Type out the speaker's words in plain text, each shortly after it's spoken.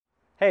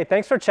Hey,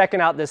 thanks for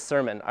checking out this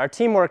sermon. Our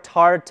team worked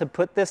hard to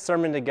put this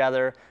sermon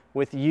together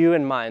with you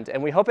in mind,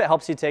 and we hope it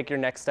helps you take your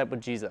next step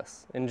with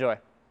Jesus. Enjoy.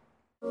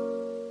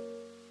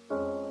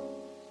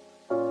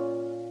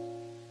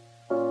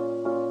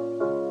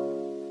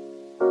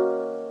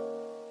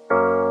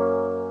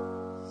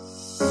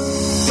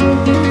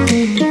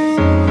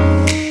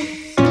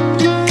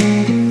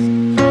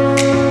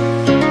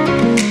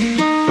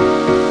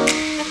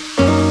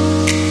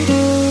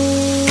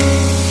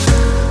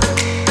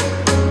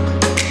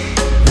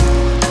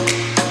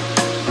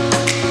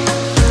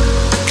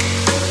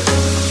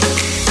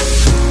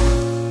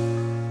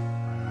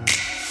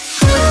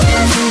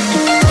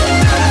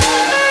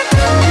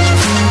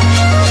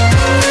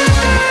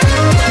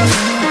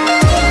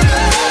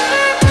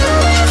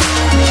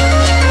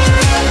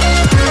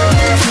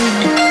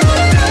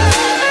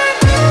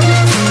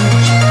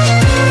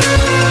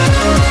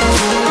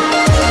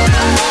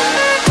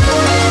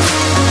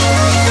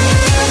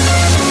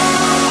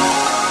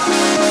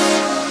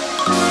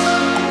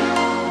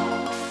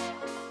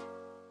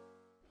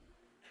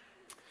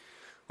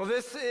 Well,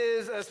 this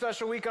is a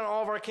special week on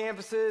all of our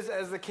campuses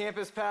as the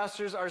campus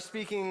pastors are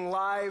speaking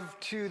live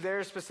to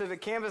their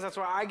specific campus. That's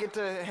why I get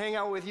to hang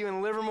out with you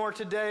in Livermore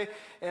today,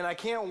 and I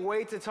can't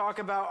wait to talk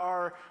about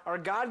our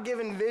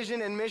God-given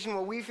vision and mission,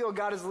 what we feel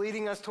God is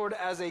leading us toward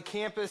as a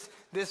campus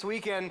this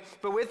weekend.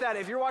 But with that,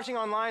 if you're watching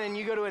online and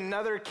you go to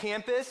another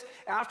campus,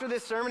 after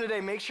this sermon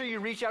today, make sure you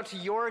reach out to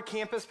your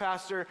campus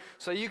pastor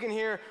so you can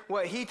hear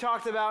what he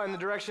talked about in the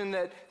direction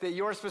that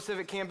your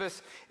specific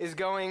campus is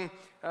going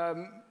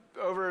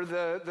over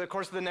the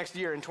course of the next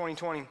year in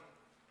 2020.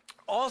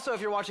 Also,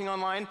 if you're watching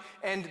online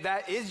and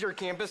that is your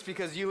campus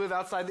because you live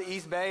outside the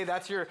East Bay,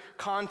 that's your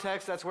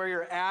context, that's where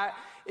you're at.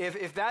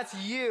 If that's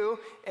you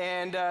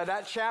and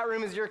that chat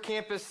room is your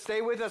campus,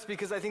 stay with us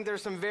because I think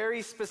there's some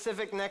very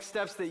specific next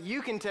steps that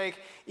you can take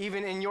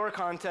even in your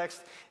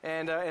context,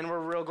 and we're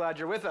real glad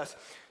you're with us.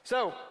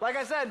 So, like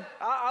I said,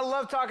 I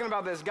love talking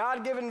about this.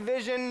 God-given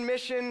vision,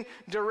 mission,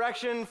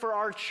 direction for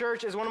our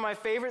church is one of my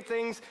favorite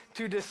things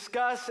to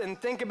discuss and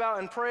think about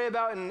and pray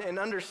about and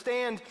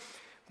understand.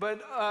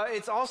 But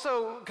it's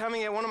also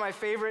coming at one of my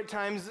favorite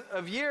times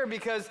of year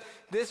because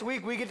this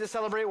week we get to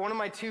celebrate one of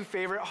my two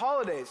favorite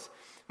holidays.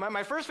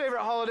 My first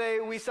favorite holiday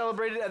we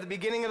celebrated at the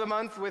beginning of the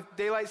month with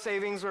daylight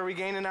savings where we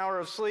gain an hour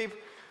of sleep.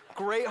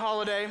 Great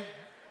holiday.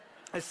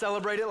 I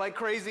celebrate it like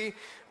crazy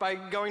by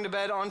going to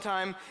bed on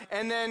time.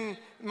 And then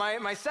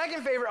my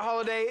second favorite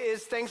holiday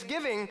is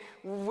Thanksgiving,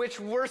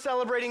 which we're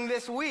celebrating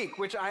this week,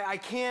 which I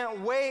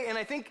can't wait. And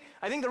I think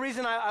the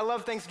reason I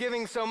love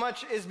Thanksgiving so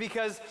much is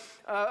because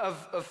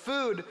of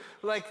food.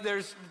 Like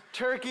there's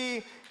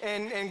turkey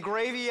and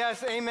gravy,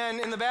 yes, amen,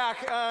 in the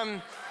back.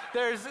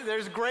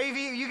 There's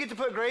gravy. You get to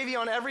put gravy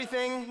on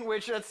everything,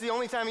 which that's the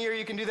only time of year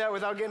you can do that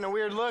without getting a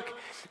weird look.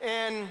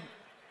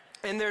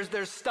 And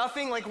there's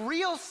stuffing, like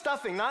real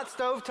stuffing, not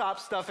stovetop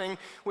stuffing,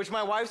 which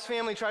my wife's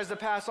family tries to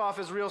pass off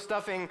as real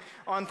stuffing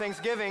on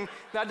Thanksgiving.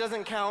 That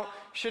doesn't count.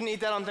 Shouldn't eat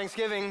that on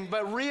Thanksgiving.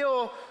 But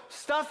real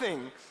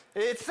stuffing.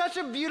 It's such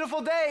a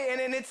beautiful day,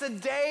 and it's a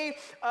day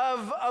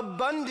of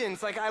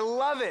abundance. Like, I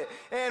love it.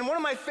 And one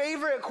of my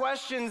favorite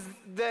questions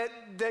that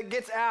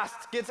gets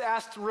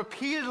asked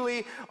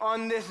repeatedly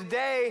on this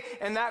day,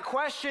 and that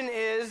question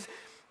is,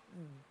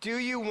 do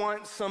you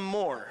want some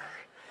more?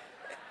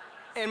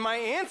 And my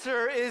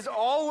answer is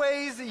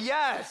always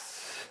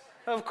yes.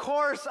 Of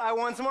course I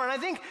want some more. And I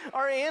think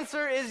our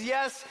answer is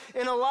yes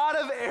in a lot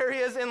of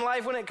areas in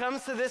life when it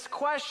comes to this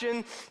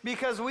question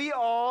because we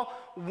all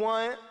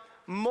want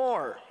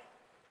more.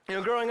 You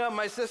know, growing up,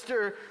 my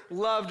sister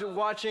loved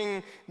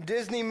watching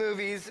Disney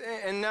movies,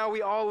 and now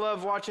we all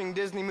love watching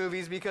Disney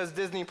movies because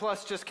Disney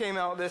Plus just came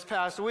out this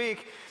past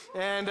week.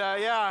 And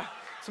yeah,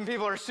 some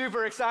people are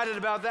super excited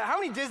about that.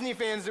 How many Disney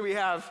fans do we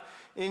have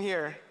in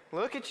here?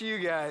 Look at you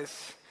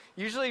guys.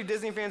 Usually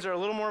Disney fans are a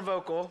little more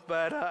vocal,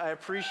 but I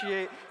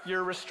appreciate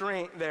your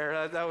restraint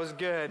there. That was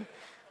good.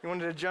 You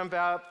wanted to jump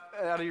out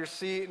of your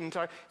seat and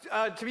talk.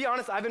 To be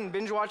honest, I've been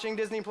binge watching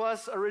Disney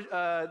Plus,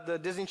 the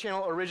Disney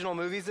Channel original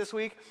movies this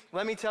week.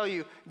 Let me tell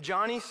you,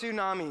 Johnny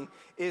Tsunami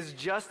is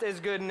just as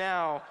good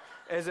now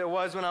as it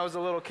was when I was a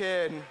little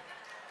kid.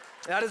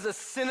 That is a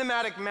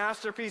cinematic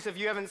masterpiece. If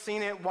you haven't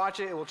seen it,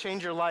 watch it. It will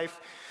change your life.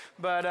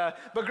 But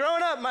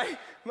growing up,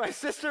 my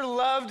sister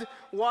loved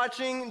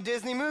watching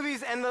Disney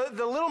movies, and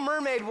the Little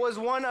Mermaid was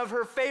one of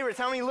her favorites.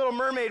 How many Little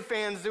Mermaid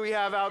fans do we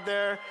have out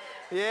there?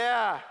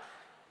 Yeah.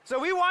 So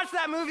we watched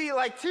that movie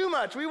like too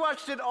much. We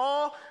watched it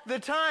all the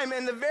time.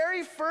 And the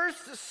very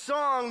first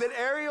song that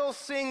Ariel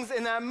sings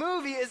in that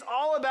movie is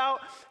all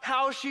about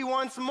how she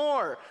wants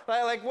more.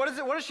 Like what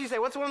does she say?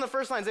 What's one of the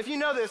first lines? If you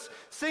know this,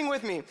 sing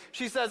with me.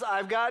 She says,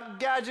 I've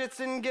got gadgets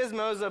and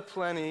gizmos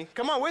aplenty.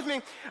 Come on with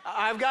me.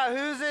 I've got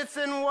who's its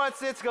and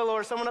what's its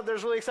galore. Someone up there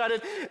is really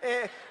excited.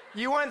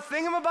 You want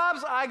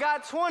thingamabobs? I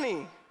got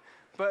 20.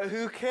 But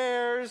who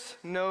cares?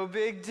 No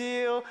big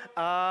deal.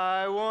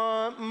 I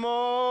want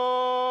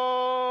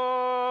more.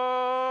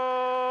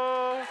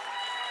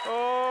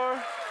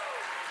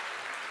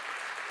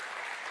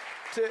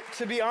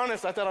 To be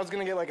honest, I thought I was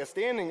going to get like a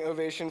standing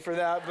ovation for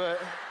that, but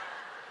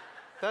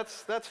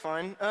that's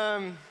fine.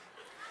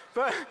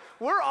 But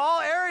we're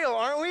all Ariel,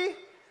 aren't we?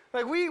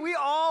 Like we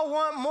all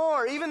want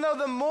more, even though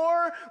the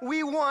more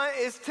we want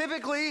is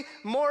typically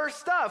more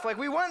stuff. Like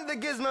we want the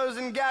gizmos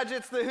and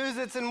gadgets, the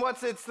who's-its and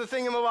what's-its, the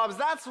thingamabobs.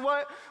 That's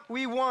what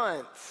we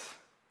want.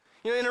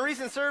 You know, in a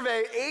recent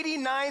survey,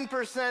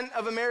 89%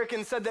 of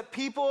Americans said that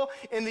people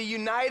in the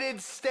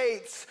United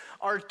States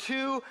are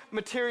too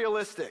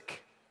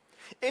materialistic.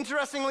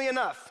 Interestingly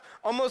enough,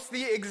 almost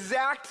the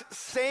exact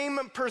same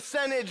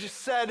percentage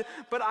said,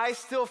 but I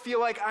still feel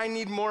like I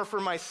need more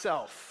for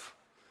myself.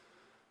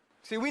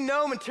 See, we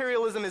know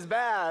materialism is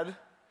bad,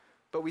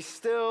 but we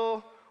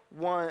still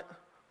want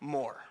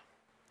more.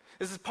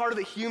 This is part of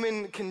the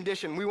human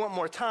condition. We want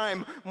more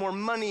time, more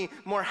money,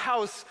 more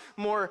house,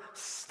 more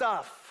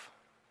stuff.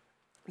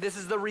 This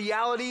is the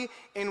reality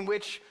in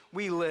which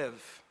we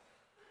live.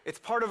 It's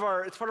part of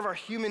our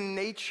human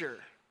nature.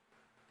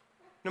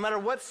 No matter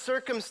what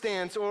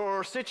circumstance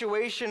or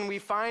situation we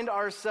find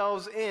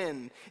ourselves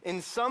in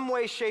some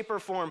way, shape, or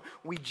form,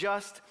 we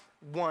just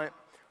want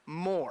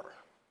more.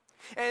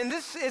 And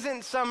this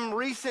isn't some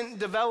recent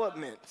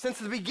development. Since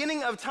the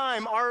beginning of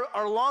time,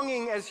 our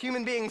longing as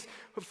human beings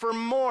for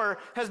more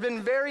has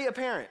been very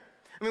apparent.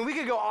 I mean, we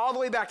could go all the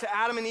way back to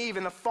Adam and Eve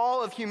and the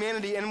fall of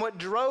humanity and what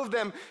drove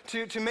them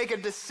to make a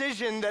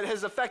decision that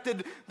has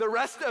affected the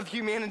rest of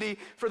humanity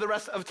for the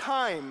rest of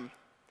time.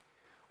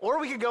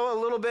 Or we could go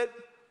a little bit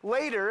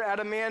later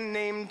at a man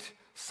named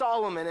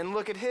Solomon and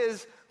look at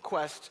his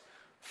quest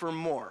for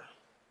more.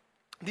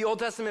 The Old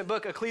Testament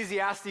book,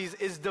 Ecclesiastes,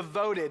 is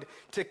devoted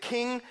to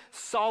King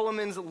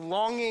Solomon's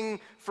longing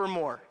for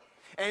more.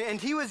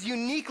 And he was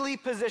uniquely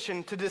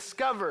positioned to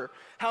discover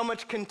how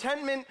much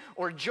contentment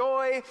or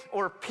joy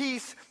or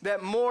peace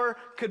that more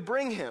could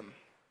bring him.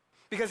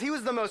 Because he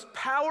was the most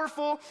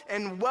powerful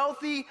and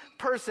wealthy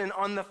person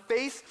on the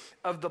face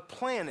of the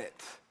planet.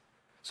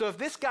 So if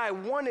this guy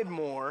wanted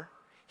more,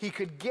 he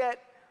could get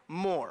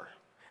more.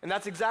 And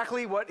that's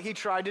exactly what he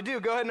tried to do.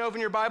 Go ahead and open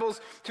your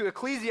Bibles to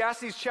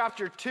Ecclesiastes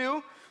chapter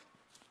 2.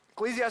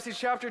 Ecclesiastes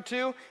chapter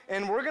 2,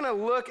 and we're going to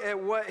look at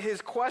what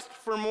his quest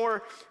for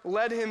more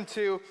led him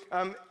to.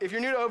 If you're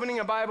new to opening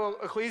a Bible,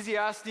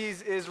 Ecclesiastes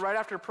is right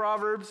after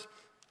Proverbs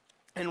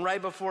and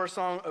right before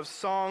Song of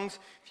Songs.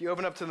 If you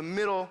open up to the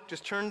middle,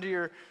 just turn to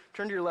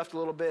your left a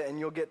little bit, and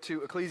you'll get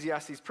to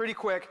Ecclesiastes pretty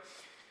quick.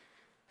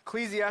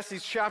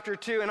 Ecclesiastes chapter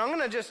 2, and I'm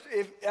going to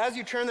as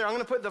you turn there, I'm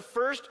going to put the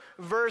first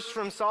verse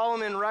from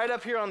Solomon right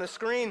up here on the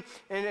screen,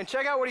 and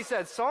check out what he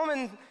said.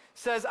 Solomon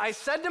says, I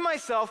said to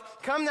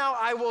myself, come now,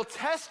 I will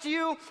test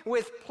you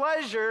with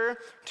pleasure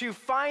to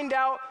find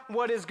out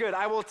what is good.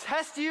 I will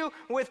test you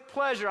with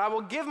pleasure. I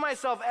will give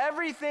myself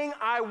everything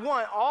I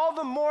want, all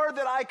the more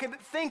that I could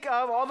think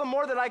of, all the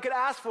more that I could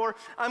ask for.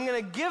 I'm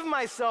going to give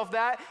myself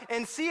that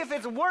and see if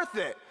it's worth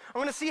it.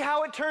 I'm going to see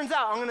how it turns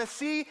out. I'm going to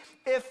see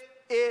if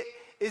it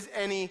is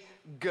any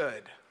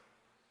good.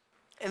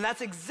 And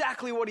that's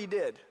exactly what he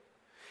did.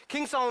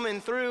 King Solomon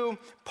threw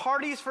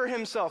parties for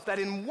himself that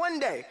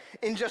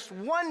in just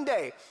one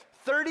day,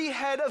 30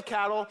 head of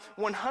cattle,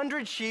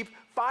 100 sheep,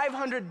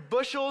 500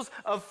 bushels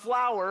of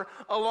flour,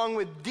 along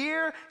with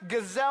deer,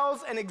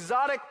 gazelles, and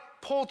exotic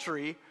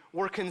poultry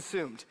were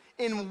consumed.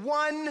 In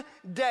one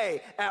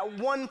day, at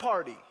one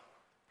party.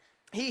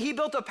 He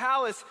built a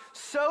palace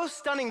so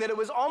stunning that it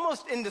was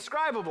almost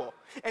indescribable.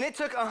 And it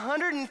took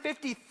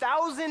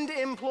 150,000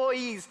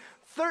 employees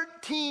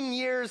 13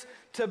 years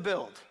to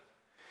build.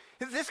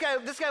 This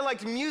guy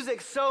liked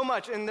music so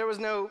much, and there was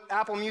no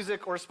Apple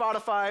Music or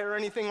Spotify or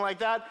anything like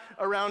that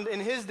around in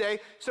his day,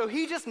 so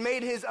he just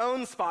made his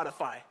own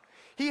Spotify.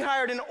 He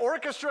hired an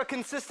orchestra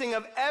consisting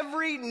of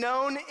every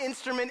known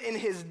instrument in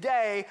his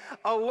day,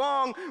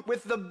 along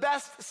with the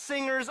best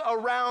singers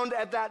around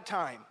at that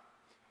time.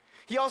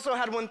 He also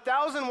had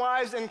 1,000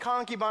 wives and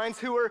concubines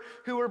who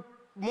were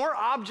more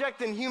object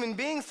than human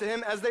beings to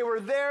him, as they were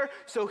there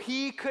so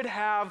he could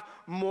have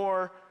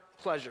more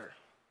pleasure.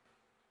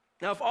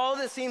 Now, if all of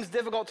this seems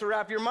difficult to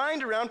wrap your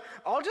mind around,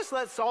 I'll just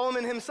let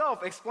Solomon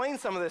himself explain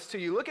some of this to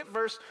you. Look at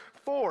verse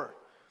 4.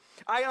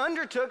 I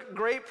undertook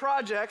great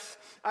projects.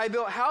 I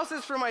built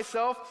houses for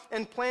myself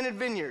and planted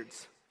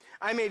vineyards.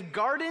 I made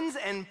gardens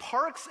and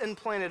parks and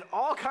planted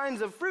all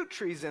kinds of fruit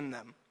trees in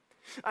them.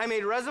 I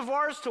made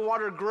reservoirs to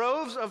water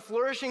groves of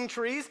flourishing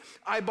trees.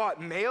 I bought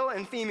male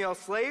and female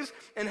slaves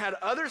and had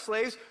other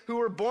slaves who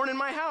were born in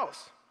my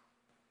house.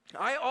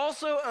 I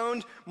also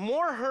owned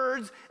more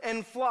herds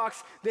and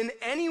flocks than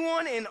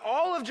anyone in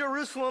all of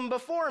Jerusalem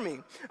before me.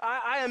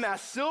 I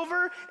amassed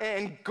silver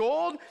and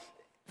gold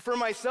for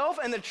myself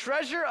and the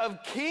treasure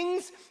of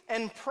kings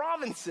and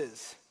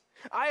provinces.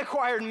 I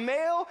acquired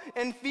male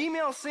and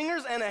female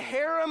singers and a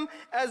harem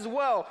as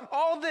well.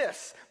 All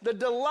this, the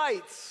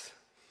delights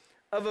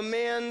of a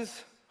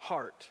man's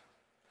heart.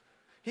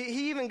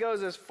 He even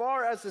goes as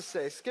far as to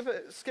say,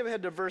 skip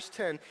ahead to verse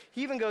 10.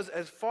 He even goes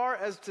as far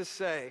as to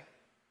say,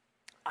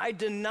 I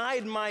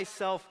denied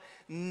myself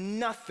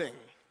nothing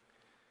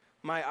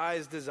my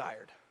eyes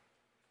desired.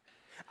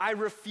 I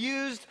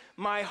refused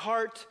my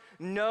heart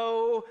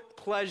no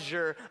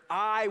pleasure.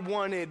 I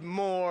wanted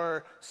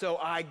more, so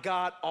I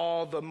got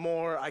all the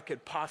more I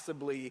could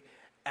possibly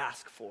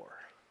ask for.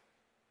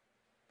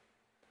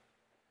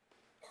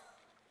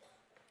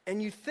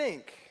 And you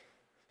think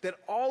that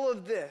all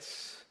of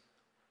this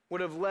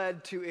would have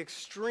led to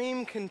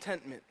extreme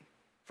contentment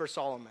for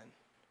Solomon.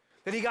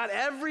 That he got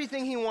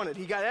everything he wanted.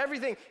 He got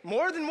everything,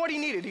 more than what he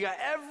needed. He got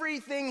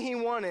everything he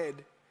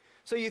wanted.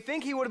 So you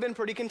think he would have been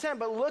pretty content,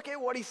 but look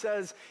at what he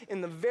says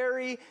in the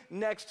very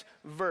next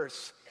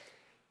verse.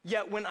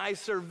 Yet when I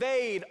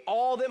surveyed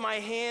all that my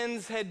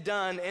hands had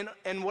done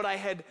and what I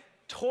had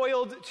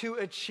toiled to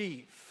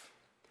achieve,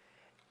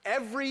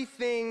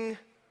 everything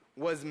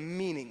was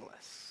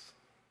meaningless.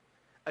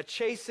 A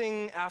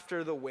chasing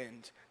after the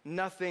wind.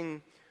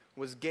 Nothing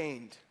was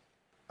gained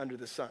under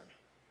the sun.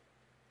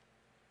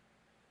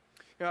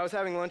 You know, I was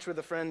having lunch with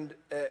a friend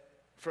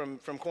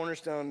from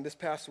Cornerstone this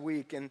past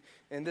week, and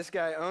this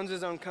guy owns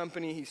his own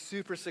company. He's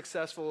super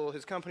successful.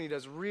 His company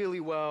does really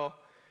well.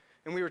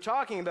 And we were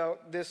talking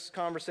about this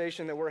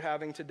conversation that we're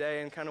having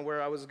today and kind of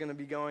where I was going to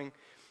be going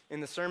in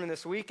the sermon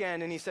this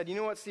weekend. And he said, you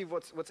know what, Steve,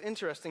 what's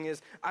interesting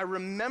is I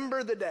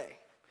remember the day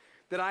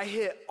that I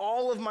hit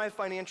all of my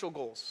financial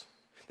goals.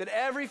 That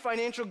every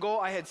financial goal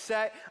I had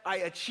set, I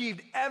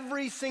achieved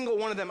every single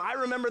one of them. I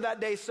remember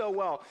that day so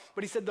well.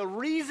 But he said, the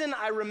reason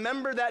I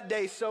remember that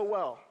day so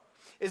well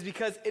is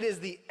because it is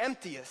the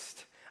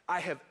emptiest I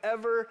have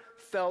ever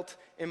felt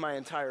in my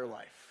entire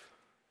life.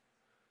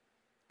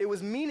 It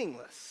was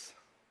meaningless.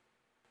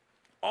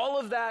 All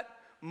of that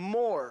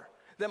more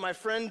that my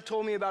friend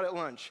told me about at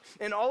lunch,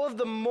 and all of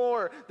the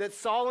more that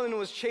Solomon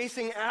was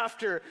chasing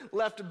after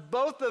left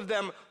both of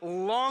them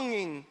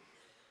longing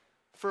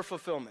for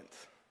fulfillment.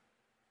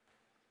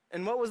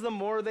 And what was the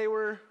more they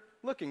were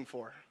looking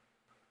for?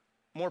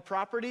 More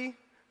property,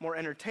 more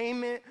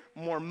entertainment,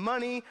 more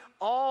money,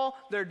 all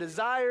their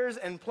desires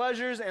and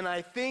pleasures, and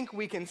I think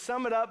we can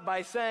sum it up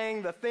by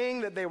saying the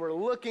thing that they were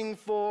looking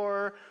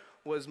for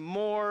was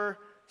more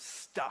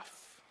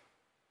stuff.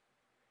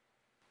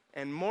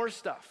 And more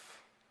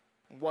stuff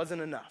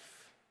wasn't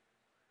enough.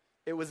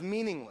 It was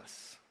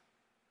meaningless,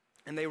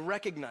 and they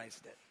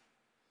recognized it.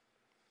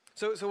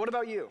 So what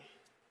about you?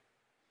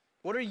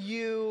 What are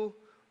you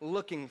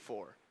looking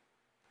for?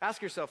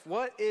 Ask yourself,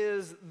 what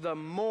is the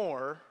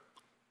more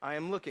I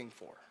am looking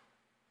for?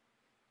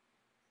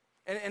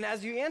 And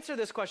as you answer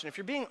this question, if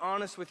you're being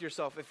honest with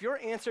yourself, if your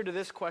answer to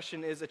this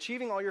question is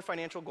achieving all your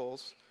financial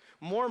goals,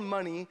 more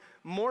money,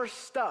 more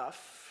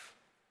stuff,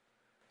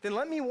 then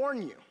let me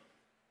warn you,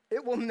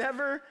 it will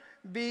never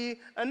be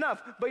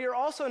enough. But you're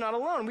also not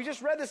alone. We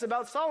just read this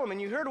about Solomon.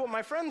 You heard what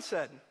my friend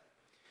said.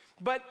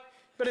 But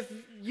if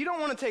you don't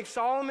want to take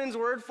Solomon's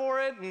word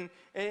for it,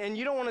 and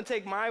you don't want to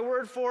take my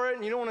word for it,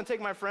 and you don't want to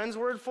take my friend's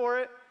word for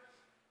it,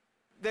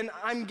 then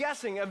I'm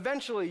guessing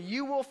eventually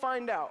you will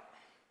find out.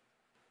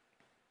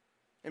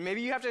 And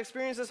maybe you have to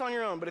experience this on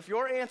your own, but if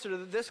your answer to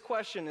this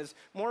question is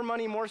more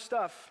money, more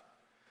stuff,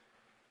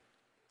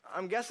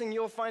 I'm guessing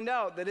you'll find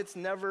out that it's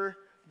never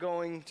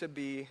going to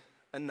be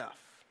enough.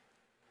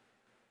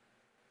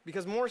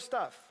 Because more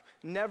stuff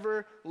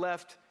never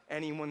left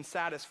anyone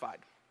satisfied.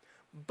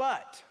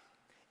 But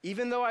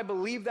even though I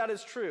believe that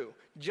is true,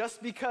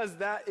 just because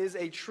that is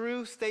a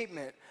true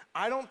statement,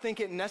 I don't think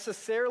it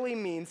necessarily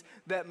means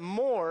that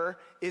more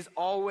is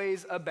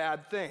always a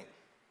bad thing.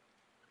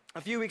 A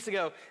few weeks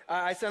ago,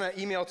 I sent an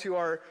email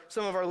to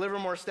some of our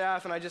Livermore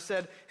staff, and I just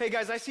said, hey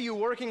guys, I see you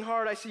working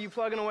hard, I see you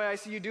plugging away, I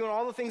see you doing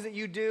all the things that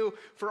you do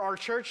for our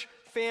church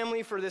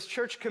family, for this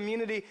church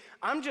community.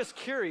 I'm just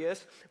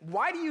curious,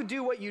 why do you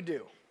do what you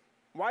do?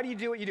 Why do you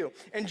do what you do?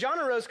 And John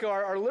Orozco,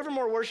 our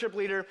Livermore worship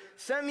leader,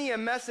 sent me a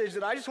message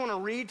that I just want to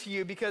read to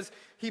you because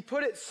he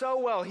put it so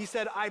well. He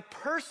said, I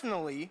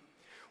personally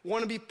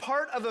want to be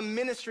part of a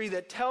ministry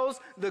that tells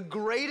the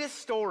greatest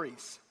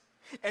stories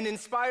and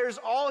inspires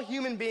all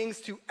human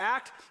beings to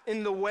act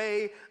in the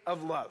way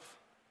of love.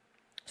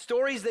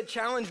 Stories that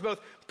challenge both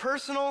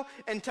personal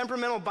and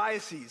temperamental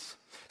biases.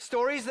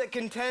 Stories that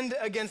contend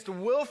against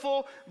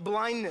willful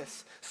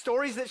blindness.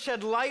 Stories that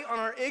shed light on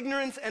our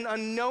ignorance and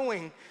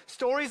unknowing.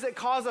 Stories that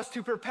cause us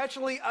to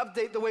perpetually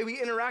update the way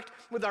we interact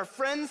with our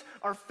friends,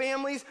 our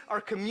families, our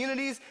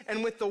communities,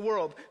 and with the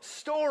world.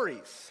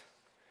 Stories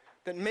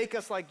that make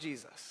us like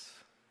Jesus.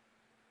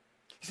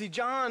 You see,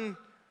 John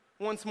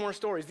wants more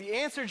stories. The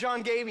answer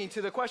John gave me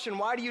to the question,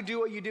 why do you do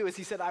what you do, is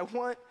he said, I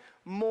want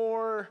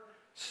more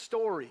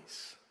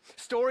stories.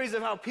 Stories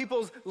of how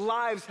people's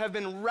lives have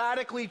been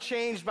radically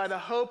changed by the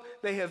hope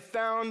they have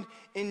found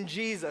in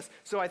Jesus.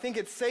 So I think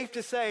it's safe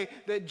to say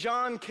that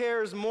John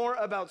cares more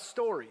about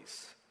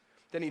stories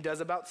than he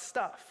does about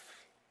stuff.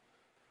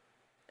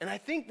 And I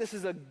think this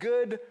is a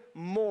good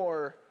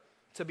more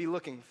to be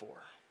looking for.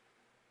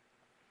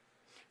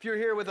 If you were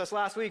here with us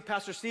last week,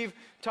 Pastor Steve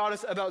taught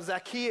us about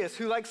Zacchaeus,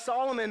 who, like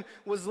Solomon,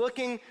 was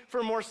looking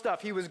for more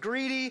stuff. He was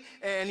greedy,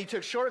 and he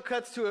took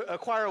shortcuts to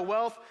acquire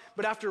wealth.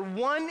 But after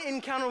one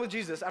encounter with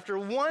Jesus, after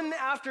one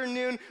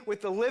afternoon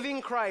with the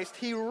living Christ,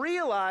 he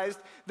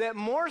realized that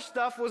more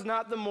stuff was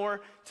not the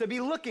more to be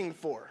looking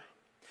for.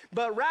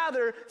 But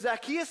rather,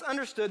 Zacchaeus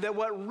understood that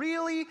what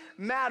really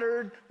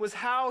mattered was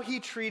how he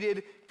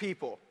treated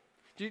people.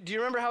 Do you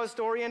remember how his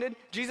story ended?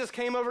 Jesus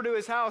came over to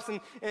his house,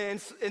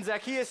 and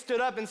Zacchaeus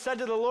stood up and said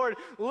to the Lord,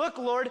 "Look,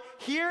 Lord,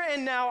 here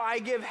and now I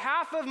give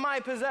half of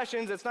my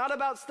possessions," it's not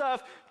about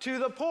stuff, "to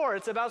the poor."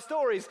 It's about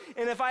stories.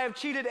 "And if I have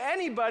cheated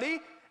anybody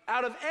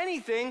out of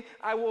anything,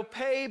 I will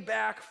pay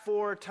back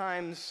 4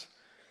 times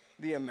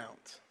the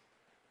amount."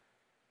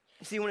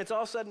 You see, when it's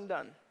all said and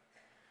done,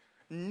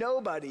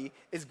 nobody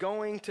is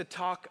going to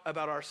talk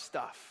about our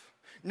stuff.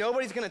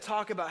 Nobody's going to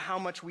talk about how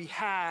much we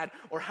had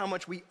or how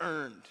much we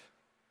earned.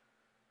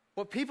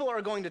 What people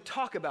are going to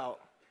talk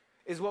about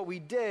is what we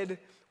did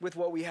with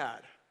what we had.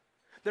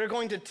 They're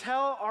going to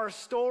tell our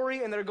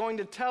story, and they're going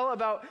to talk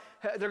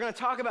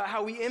about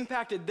how we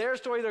impacted their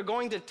story. They're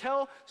going to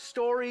tell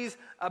stories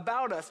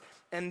about us,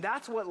 and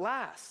that's what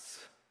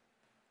lasts.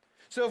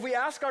 So if we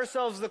ask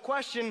ourselves the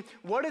question,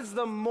 what is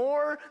the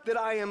more that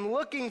I am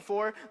looking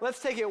for? Let's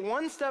take it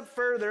one step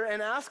further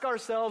and ask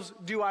ourselves,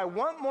 do I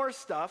want more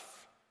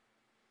stuff,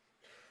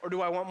 or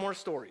do I want more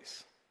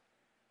stories?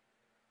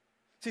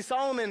 See,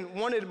 Solomon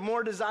wanted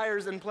more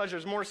desires and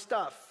pleasures, more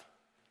stuff.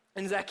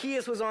 And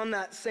Zacchaeus was on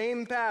that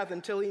same path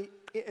until he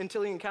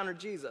encountered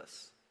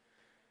Jesus.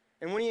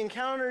 And when he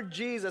encountered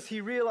Jesus,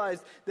 he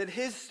realized that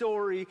his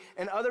story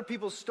and other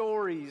people's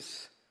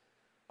stories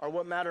are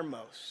what matter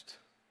most.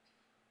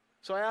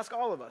 So I ask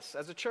all of us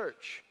as a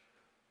church,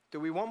 do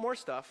we want more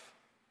stuff,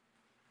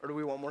 or do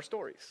we want more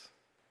stories?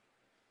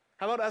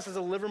 How about us as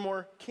a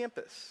Livermore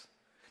campus?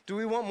 Do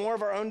we want more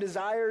of our own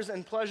desires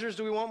and pleasures?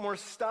 Do we want more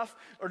stuff,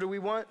 or do we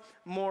want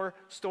more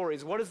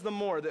stories? What is the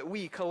more that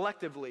we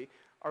collectively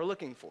are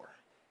looking for?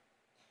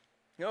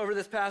 You know, over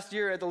this past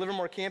year at the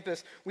Livermore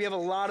Campus, we have a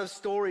lot of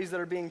stories that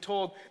are being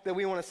told that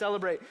we want to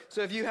celebrate.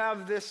 So if you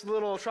have this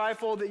little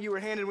trifold that you were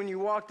handed when you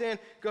walked in,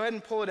 go ahead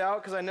and pull it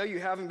out, because I know you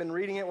haven't been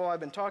reading it while I've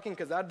been talking,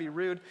 because that'd be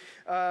rude.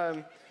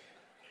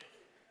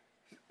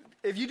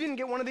 If you didn't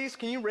get one of these,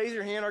 can you raise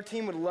your hand? Our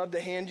team would love to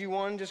hand you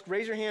one. Just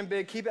raise your hand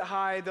big, keep it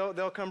high.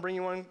 They'll come bring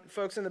you one.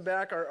 Folks in the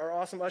back, our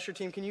awesome usher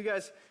team, can you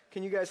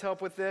guys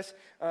help with this?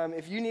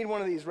 If you need one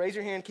of these, raise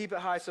your hand, keep it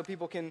high so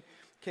people can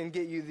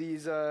get you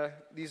these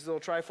little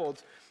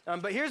trifolds.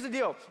 But here's the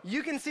deal.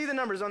 You can see the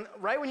numbers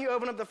right when you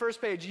open up the first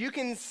page. You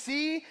can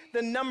see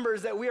the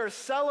numbers that we are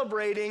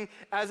celebrating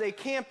as a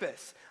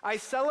campus. I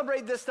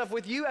celebrate this stuff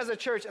with you as a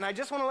church, and I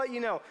just want to let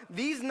you know,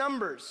 these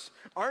numbers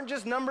aren't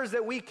just numbers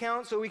that we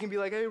count so we can be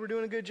like, hey, we're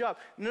doing a good job.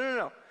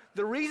 No.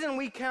 The reason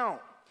we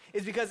count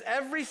is because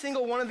every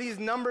single one of these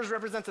numbers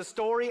represents a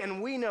story,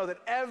 and we know that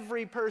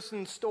every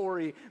person's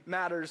story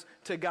matters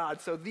to God,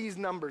 so these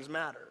numbers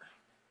matter.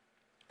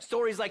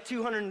 Stories like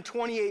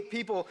 228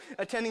 people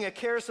attending a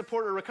care,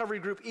 support, or recovery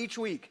group each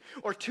week,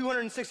 or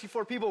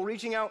 264 people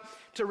reaching out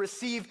to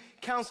receive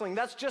counseling.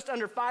 That's just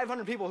under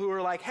 500 people who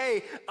were like,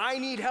 hey, I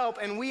need help,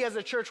 and we as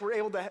a church were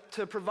able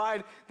to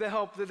provide the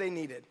help that they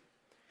needed.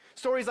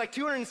 Stories like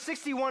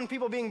 261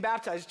 people being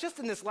baptized just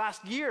in this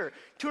last year.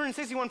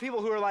 261 people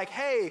who are like,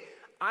 hey,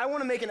 I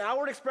want to make an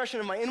outward expression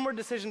of my inward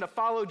decision to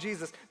follow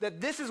Jesus, that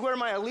this is where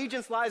my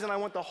allegiance lies, and I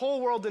want the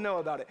whole world to know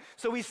about it.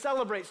 So we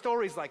celebrate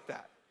stories like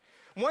that.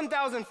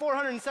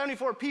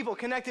 1,474 people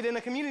connected in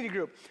a community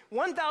group.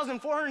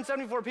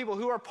 1,474 people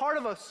who are part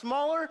of a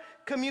smaller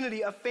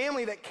community, a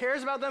family that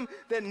cares about them,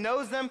 that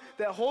knows them,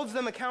 that holds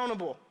them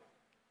accountable,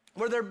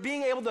 where they're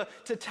being able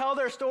to tell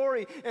their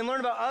story and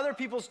learn about other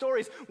people's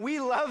stories. We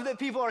love that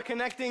people are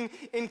connecting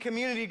in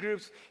community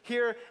groups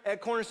here at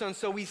Cornerstone.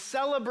 So we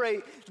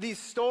celebrate these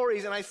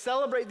stories, and I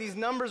celebrate these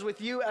numbers with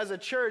you as a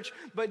church,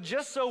 but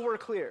just so we're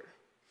clear,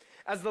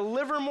 as the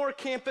Livermore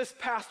campus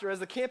pastor, as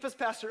the campus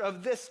pastor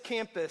of this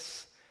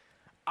campus,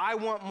 I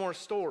want more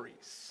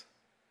stories.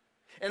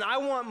 And I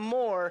want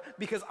more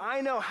because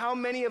I know how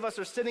many of us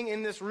are sitting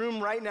in this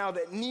room right now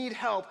that need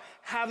help,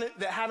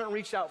 that haven't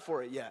reached out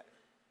for it yet.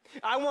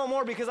 I want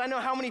more because I know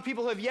how many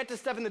people have yet to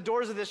step in the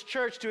doors of this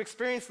church to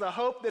experience the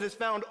hope that is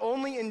found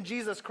only in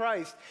Jesus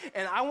Christ.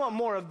 And I want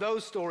more of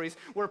those stories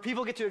where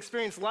people get to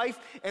experience life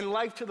and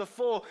life to the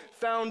full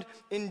found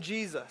in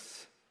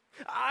Jesus.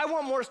 I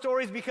want more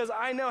stories because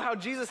I know how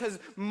Jesus has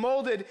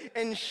molded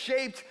and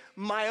shaped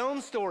my own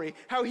story,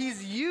 how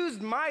he's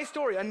used my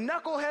story, a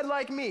knucklehead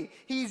like me,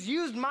 he's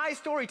used my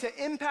story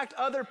to impact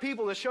other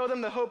people, to show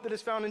them the hope that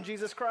is found in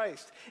Jesus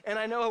Christ. And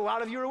I know a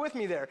lot of you are with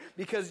me there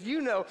because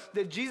you know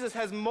that Jesus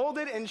has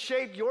molded and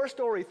shaped your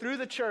story through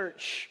the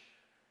church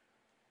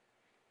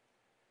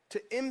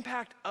to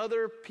impact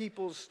other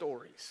people's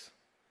stories.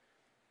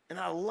 And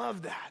I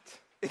love that.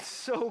 It's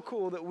so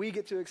cool that we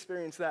get to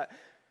experience that.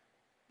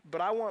 But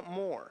I want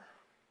more.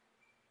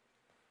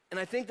 And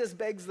I think this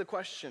begs the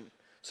question,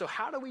 so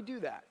how do we do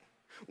that?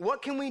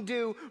 What can we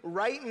do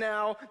right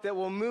now that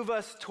will move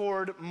us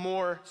toward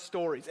more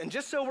stories? And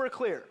just so we're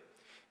clear,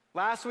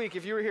 last week,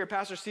 if you were here,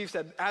 Pastor Steve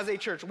said, as a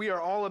church, we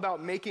are all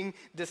about making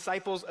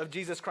disciples of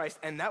Jesus Christ,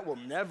 and that will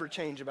never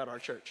change about our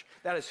church.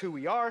 That is who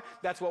we are.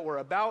 That's what we're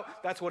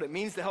about. That's what it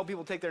means to help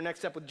people take their next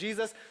step with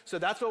Jesus. So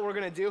that's what we're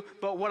going to do.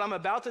 But what I'm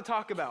about to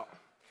talk about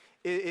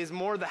is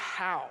more the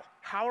how.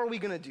 How are we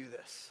going to do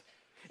this?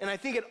 And I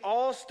think it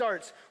all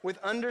starts with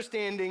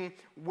understanding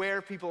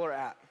where people are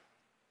at.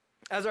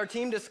 As our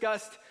team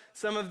discussed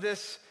some of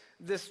this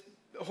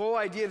whole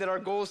idea that our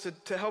goal is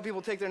to help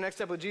people take their next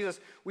step with Jesus,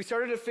 we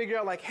started to figure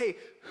out, like, hey,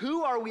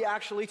 who are we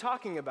actually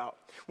talking about?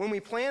 When we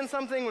plan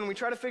something, when we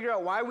try to figure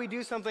out why we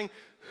do something,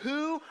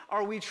 who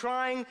are we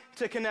trying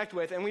to connect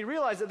with? And we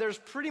realized that there's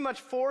pretty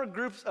much 4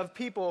 groups of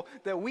people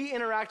that we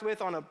interact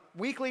with on a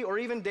weekly or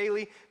even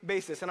daily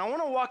basis. And I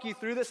want to walk you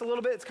through this a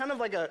little bit. It's kind of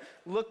like a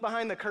look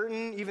behind the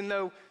curtain, even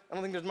though I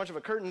don't think there's much of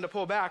a curtain to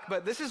pull back,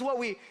 but this is what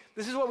we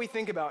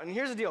think about. And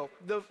here's the deal.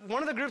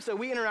 One of the groups that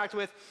we interact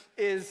with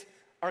is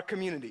our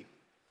community.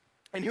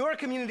 And who our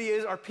community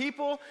is are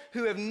people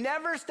who have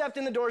never stepped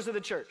in the doors of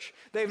the church.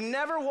 They've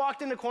never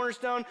walked into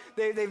Cornerstone.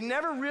 They've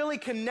never really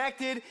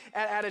connected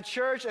at a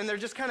church, and they're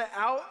just kind of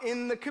out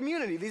in the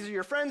community. These are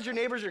your friends, your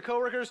neighbors, your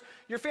coworkers,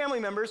 your family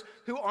members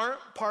who aren't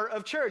part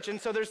of church. And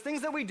so there's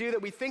things that we do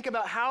that we think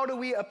about, how do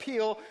we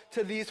appeal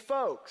to these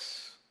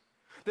folks?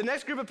 The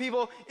next group of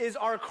people is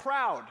our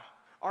crowd.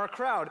 Our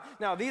crowd.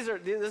 Now, this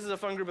is a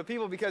fun group of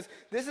people because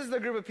this is the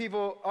group of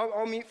people,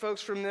 I'll meet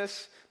folks from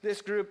this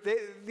group.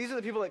 These are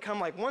the people that come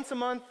like once a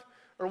month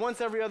or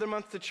once every other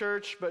month to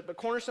church, but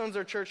Cornerstone's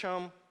their church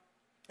home.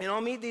 And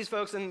I'll meet these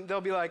folks and they'll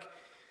be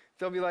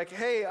like,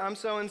 hey, I'm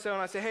so-and-so.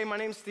 And I say, hey, my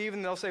name's Steve.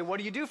 And they'll say, what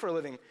do you do for a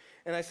living?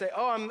 And I say,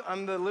 oh,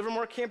 I'm the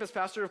Livermore Campus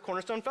pastor of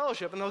Cornerstone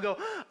Fellowship. And they'll go,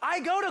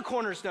 I go to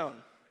Cornerstone.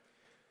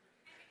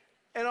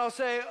 And I'll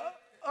say,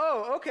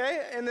 oh,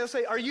 okay. And they'll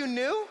say, are you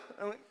new?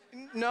 I'm like,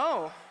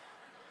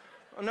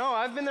 no,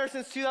 I've been there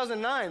since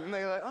 2009. And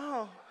they're like,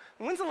 oh,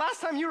 when's the last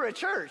time you were at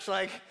church?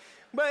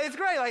 But it's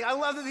great. I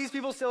love that these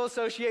people still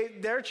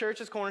associate their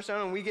church as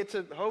Cornerstone, and we get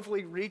to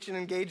hopefully reach and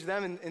engage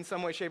them in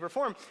some way, shape, or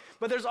form.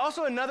 But there's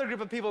also another group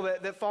of people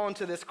that fall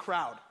into this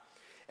crowd.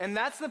 And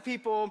that's the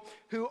people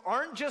who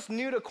aren't just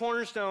new to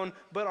Cornerstone,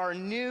 but are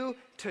new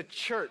to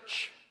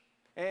church.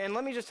 And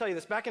let me just tell you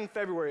this. Back in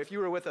February, if you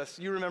were with us,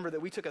 you remember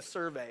that we took a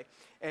survey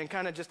and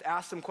kind of just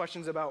asked some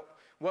questions about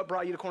what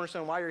brought you to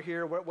Cornerstone, why you're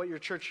here, what your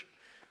church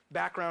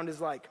background is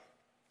like.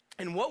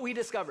 And what we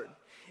discovered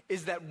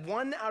is that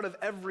 1 out of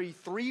every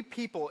 3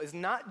 people is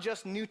not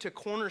just new to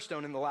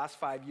Cornerstone in the last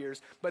 5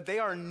 years, but they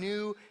are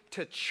new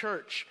to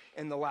church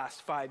in the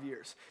last 5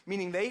 years.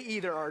 Meaning they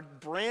either are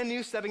brand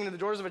new, stepping into the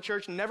doors of a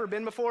church, never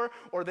been before,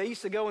 or they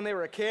used to go when they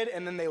were a kid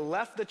and then they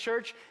left the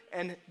church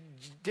and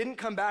didn't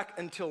come back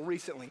until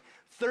recently.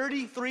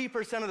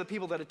 33% of the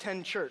people that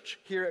attend church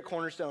here at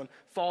Cornerstone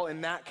fall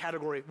in that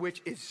category,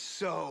 which is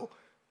so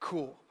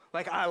cool.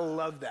 I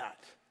love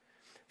that.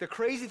 The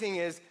crazy thing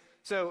is,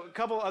 so a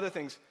couple other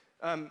things.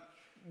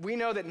 We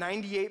know that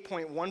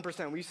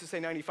 98.1%, we used to say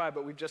 95,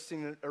 but we've just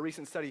seen a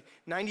recent study,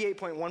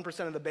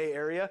 98.1% of the Bay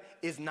Area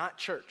is not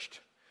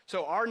churched.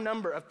 So our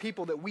number of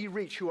people that we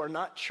reach who are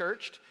not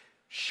churched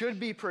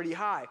should be pretty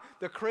high.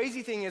 The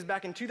crazy thing is,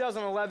 back in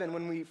 2011,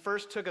 when we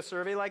first took a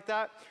survey like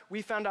that,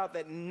 we found out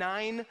that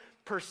 9%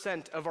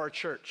 of our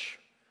church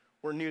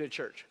were new to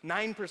church.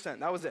 9%,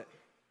 that was it.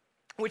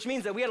 Which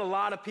means that we had a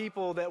lot of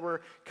people that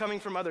were coming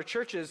from other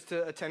churches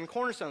to attend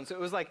Cornerstone. So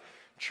it was like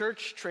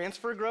church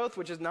transfer growth,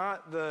 which is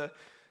not the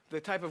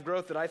type of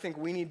growth that I think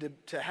we need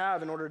to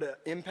have in order to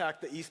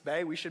impact the East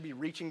Bay. We should be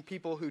reaching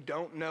people who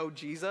don't know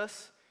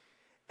Jesus.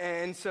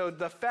 And so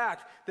the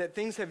fact that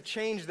things have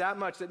changed that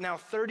much, that now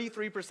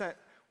 33%,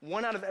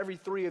 1 out of every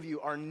 3 of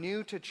you are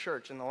new to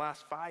church in the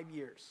last 5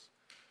 years,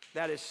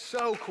 that is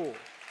so cool.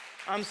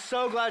 I'm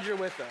so glad you're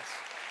with us.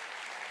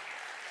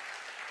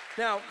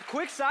 Now,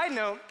 quick side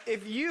note,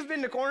 if you've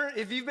been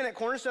at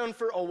Cornerstone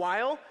for a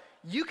while,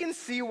 you can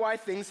see why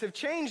things have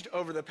changed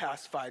over the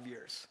past 5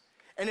 years.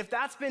 And if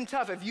that's been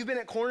tough, if you've been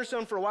at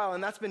Cornerstone for a while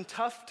and that's been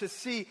tough to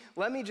see,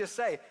 let me just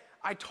say,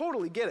 I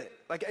totally get it.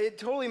 It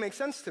totally makes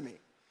sense to me.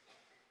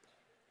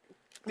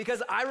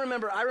 Because I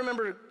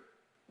remember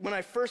when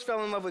I first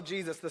fell in love with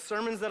Jesus, the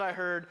sermons that I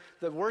heard,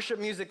 the worship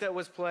music that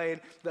was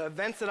played, the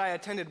events that I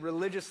attended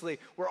religiously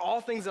were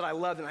all things that I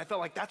loved, and I felt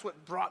like that's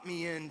what brought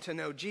me in to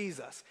know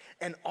Jesus.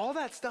 And all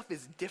that stuff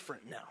is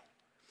different now.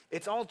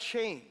 It's all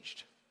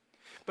changed.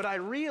 But I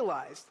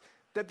realized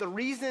that the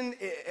reason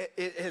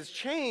it has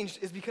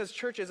changed is because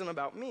church isn't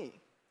about me.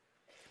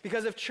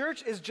 Because if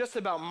church is just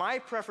about my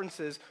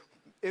preferences,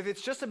 if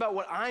it's just about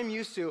what I'm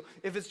used to,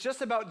 if it's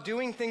just about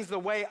doing things the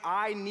way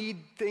I need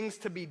things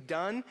to be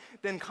done,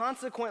 then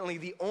consequently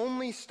the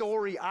only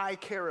story I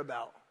care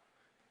about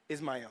is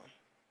my own.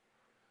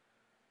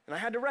 And I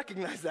had to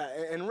recognize that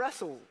and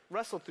wrestle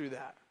through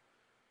that.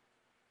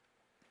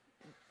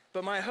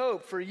 But my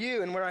hope for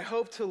you, and where I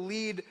hope to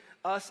lead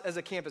us as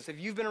a campus, if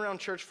you've been around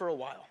church for a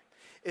while,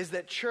 is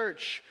that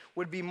church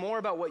would be more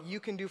about what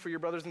you can do for your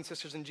brothers and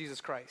sisters in Jesus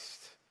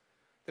Christ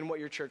than what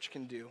your church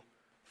can do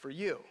for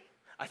you.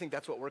 I think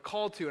that's what we're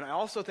called to. And I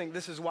also think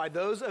this is why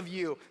those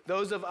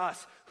of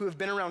us who have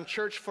been around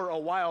church for a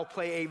while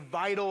play a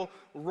vital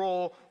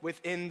role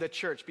within the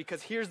church.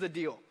 Because here's the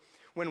deal.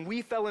 When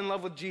we fell in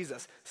love with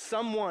Jesus,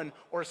 someone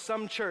or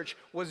some church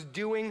was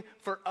doing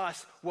for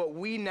us what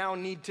we now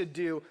need to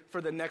do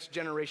for the next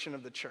generation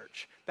of the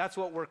church. That's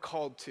what we're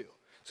called to.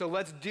 So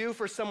let's do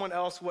for someone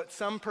else what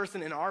some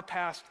person in our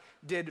past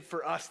did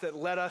for us that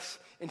led us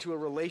into a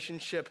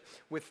relationship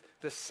with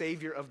the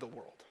Savior of the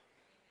world.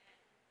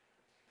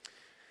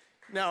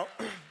 Now,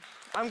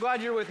 I'm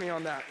glad you're with me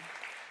on that.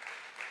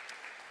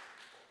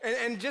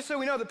 And just so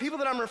we know, the people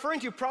that I'm referring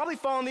to probably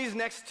fall in these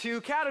next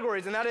two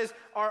categories, and that is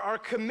are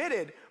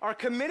committed. Our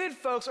committed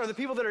folks are the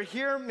people that are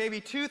here maybe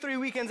 2-3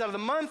 weekends out of the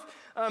month,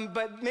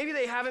 but maybe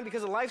they haven't,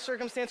 because of life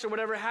circumstance or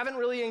whatever, haven't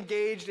really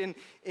engaged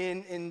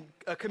in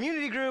a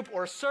community group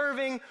or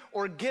serving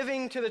or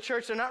giving to the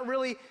church. They're not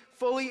really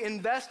fully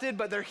invested,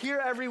 but they're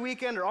here every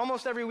weekend or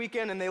almost every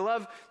weekend, and they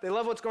love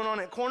what's going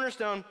on at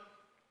Cornerstone.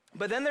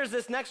 But then there's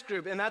this next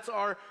group, and that's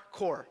our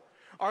core.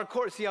 Our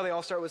core, see how they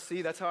all start with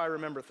C? That's how I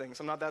remember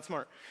things. I'm not that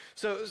smart.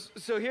 So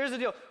here's the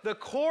deal. The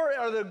core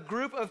are the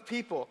group of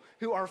people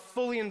who are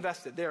fully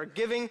invested. They are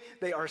giving,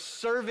 they are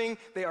serving,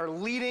 they are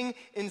leading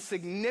in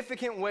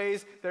significant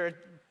ways. They're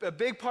a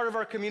big part of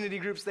our community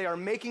groups. They are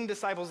making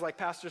disciples, like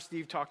Pastor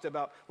Steve talked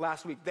about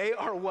last week. They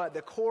are what?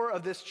 The core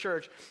of this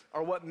church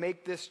are what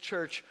make this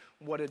church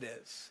what it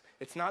is.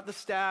 It's not the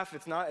staff.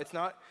 It's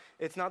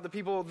not the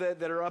people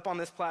that are up on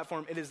this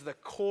platform. It is the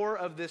core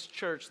of this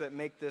church that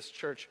make this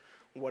church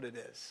what it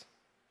is.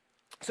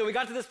 So we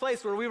got to this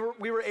place where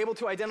we were able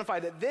to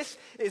identify that this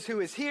is who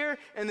is here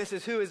and this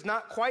is who is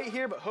not quite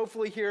here, but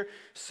hopefully here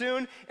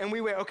soon. And we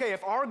went, okay,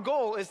 if our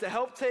goal is to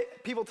help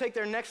people take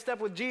their next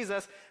step with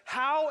Jesus,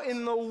 how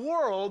in the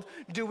world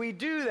do we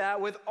do that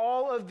with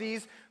all of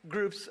these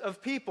groups of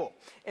people?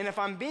 And if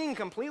I'm being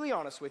completely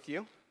honest with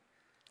you,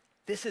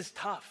 this is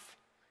tough.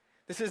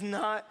 This is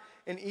not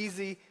an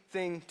easy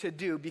thing to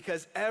do,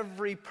 because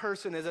every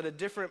person is at a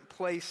different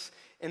place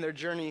in their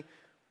journey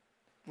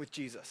with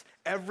Jesus.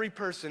 Every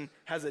person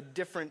has a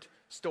different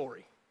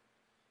story,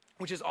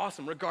 which is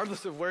awesome.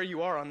 Regardless of where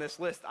you are on this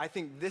list, I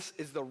think this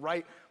is the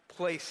right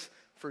place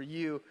for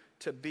you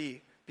to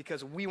be,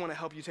 because we want to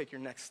help you take your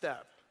next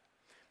step.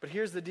 But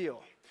here's the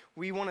deal.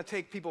 We want to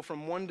take people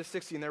from 1 to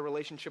 60 in their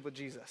relationship with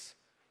Jesus.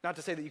 Not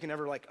to say that you can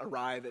never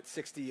arrive at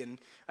 60, and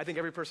I think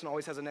every person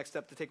always has a next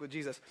step to take with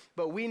Jesus.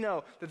 But we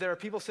know that there are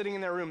people sitting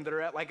in their room that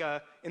are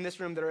at in this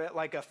room that are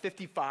at a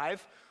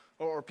 55,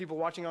 or people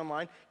watching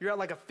online. You're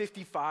at a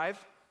 55.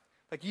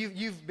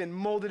 You've been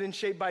molded and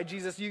shaped by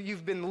Jesus.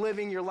 You've been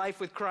living your life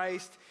with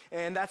Christ,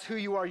 and that's who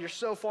you are. You're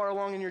so far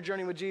along in your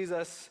journey with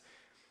Jesus.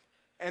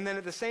 And then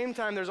at the same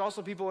time, there's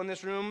also people in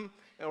this room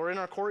or in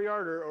our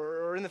courtyard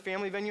or in the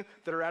family venue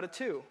that are at a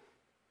 2.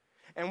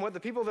 And what the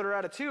people that are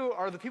at a 2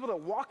 are the people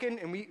that walk in,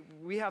 and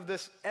we have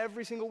this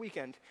every single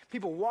weekend.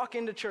 People walk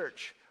into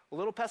church a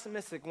little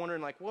pessimistic,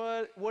 wondering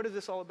what is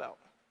this all about?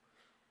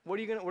 What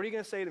are you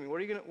gonna say to me? What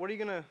are you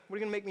gonna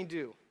make me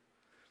do?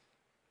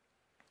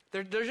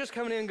 They're just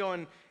coming in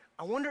going,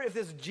 I wonder if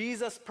this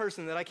Jesus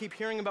person that I keep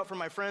hearing about from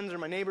my friends or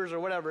my neighbors or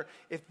whatever,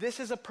 if this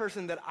is a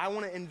person that I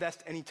want to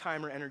invest any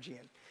time or energy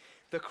in.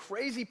 The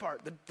crazy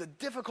part, the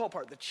difficult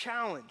part, the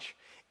challenge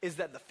is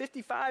that the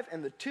 55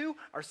 and the 2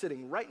 are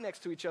sitting right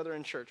next to each other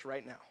in church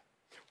right now,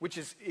 which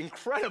is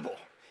incredible.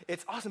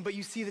 It's awesome, but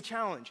you see the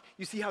challenge.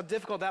 You see how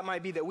difficult that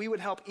might be, that we would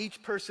help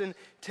each person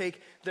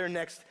take their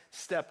next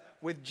step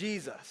with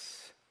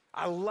Jesus.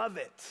 I love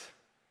it.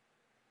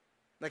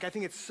 I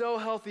think it's so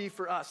healthy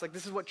for us.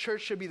 This is what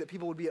church should be, that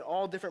people would be at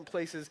all different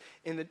places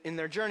in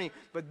their journey.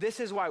 But this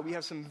is why we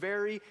have some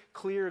very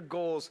clear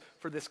goals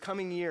for this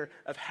coming year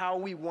of how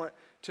we want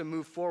to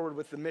move forward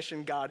with the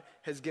mission God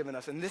has given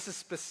us. And this is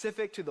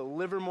specific to the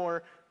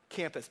Livermore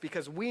campus,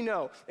 because we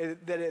know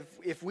that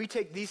if we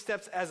take these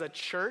steps as a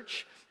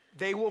church,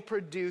 they will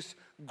produce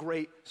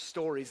great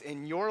stories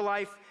in your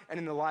life and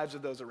in the lives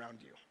of those around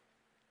you.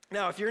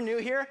 Now, if you're new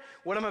here,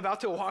 what I'm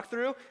about to walk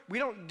through, we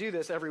don't do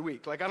this every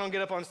week. I don't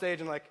get up on stage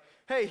and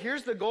hey,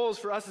 here's the goals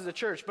for us as a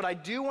church, but I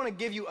do want to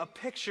give you a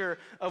picture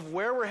of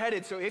where we're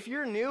headed. So if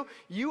you're new,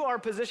 you are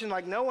positioned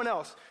like no one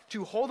else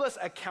to hold us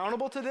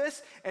accountable to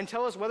this and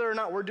tell us whether or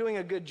not we're doing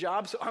a good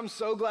job. So I'm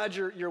so glad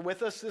you're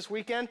with us this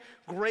weekend.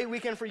 Great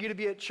weekend for you to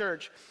be at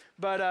church.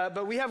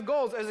 But we have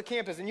goals as a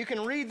campus, and you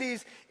can read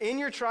these in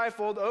your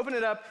trifold. Open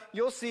it up.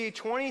 You'll see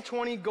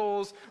 2020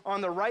 goals on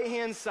the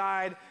right-hand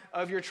side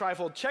of your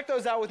trifold. Check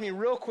those out with me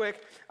real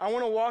quick. I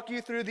want to walk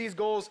you through these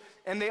goals,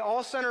 and they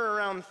all center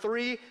around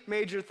 3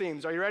 major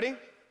themes. Are you ready?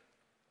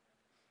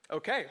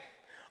 Okay.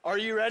 Are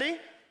you ready?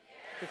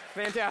 Yeah.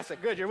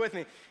 Fantastic. Good. You're with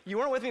me. You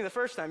weren't with me the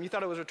first time. You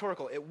thought it was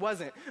rhetorical. It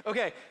wasn't.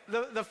 Okay.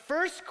 The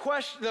first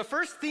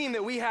theme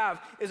that we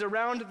have is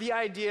around the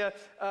idea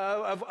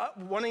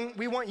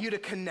we want you to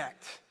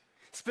connect.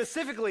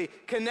 Specifically,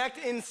 connect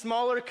in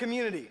smaller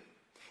community.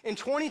 In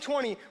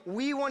 2020,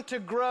 we want to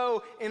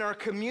grow in our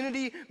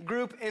community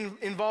group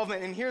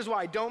involvement, and here's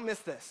why. Don't miss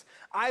this.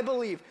 I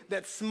believe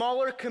that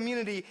smaller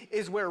community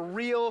is where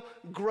real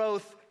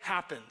growth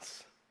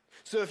happens.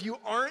 So if you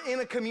aren't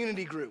in a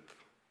community group,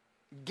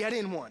 get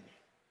in one.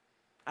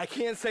 I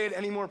can't say it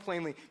any more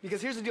plainly,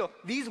 because here's the deal.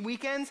 These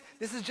weekends,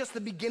 this is just the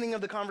beginning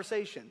of the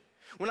conversation.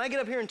 When I get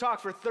up here and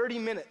talk for 30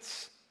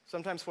 minutes,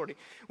 sometimes 40.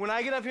 When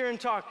I get up here and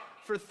talk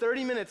for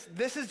 30 minutes,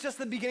 this is just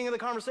the beginning of the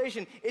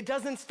conversation. It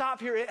doesn't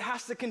stop here. It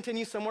has to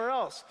continue somewhere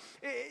else.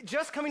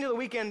 Just coming to the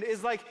weekend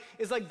is like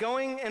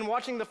going and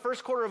watching the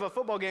first quarter of a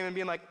football game and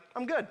being like,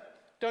 I'm good.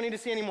 Don't need to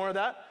see any more of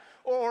that.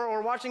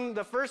 Or watching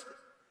the first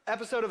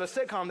episode of a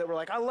sitcom that we're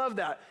like, I love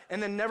that,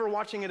 and then never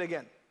watching it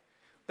again.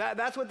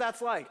 That's what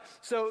that's like.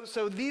 So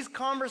these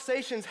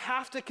conversations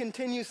have to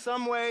continue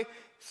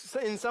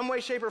in some way,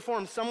 shape, or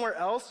form somewhere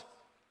else.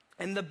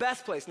 And the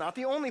best place, not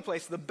the only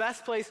place, the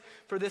best place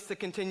for this to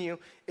continue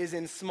is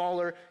in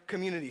smaller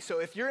communities. So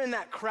if you're in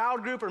that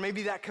crowd group or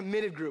maybe that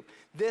committed group,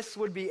 this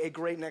would be a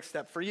great next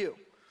step for you.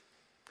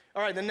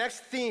 All right, the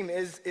next theme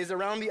is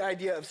around the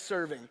idea of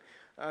serving.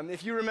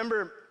 If you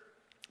remember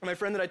my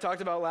friend that I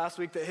talked about last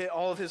week that hit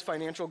all of his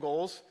financial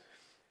goals,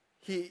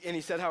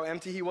 he said how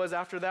empty he was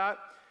after that.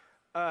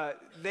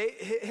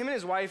 Him and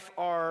his wife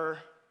are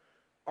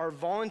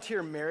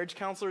volunteer marriage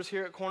counselors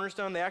here at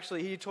Cornerstone.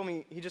 He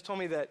just told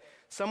me that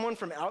someone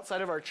from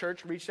outside of our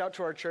church reached out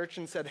to our church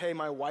and said, hey,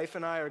 my wife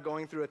and I are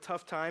going through a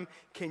tough time.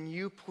 Can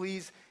you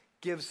please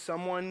give us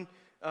someone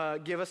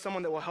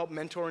that will help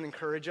mentor and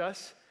encourage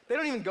us? They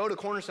don't even go to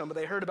Cornerstone, but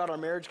they heard about our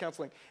marriage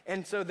counseling.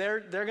 And so they're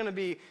going to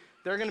be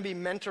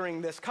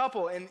mentoring this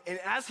couple. And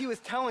as he was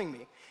telling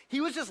me,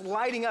 he was just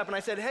lighting up. And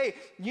I said, hey,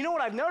 you know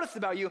what I've noticed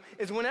about you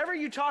is whenever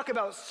you talk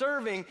about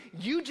serving,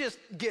 you just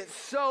get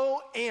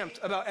so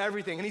amped about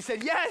everything. And he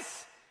said,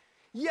 yes,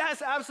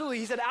 absolutely.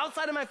 He said,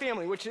 outside of my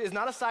family, which is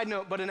not a side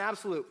note, but an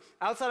absolute,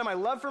 outside of my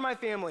love for my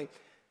family,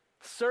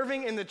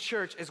 serving in the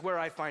church is where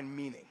I find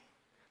meaning.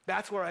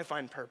 That's where I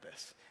find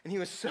purpose. And he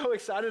was so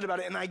excited about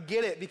it. And I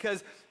get it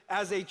because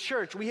as a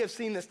church, we have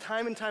seen this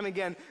time and time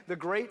again, the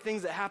great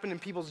things that happen in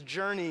people's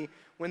journey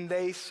when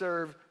they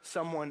serve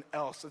someone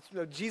else.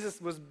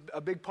 Jesus was a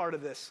big part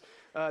of this.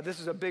 This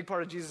is a big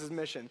part of Jesus'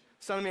 mission.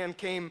 Son of Man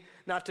came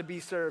not to be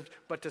served,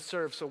 but to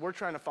serve. So we're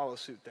trying to follow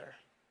suit there.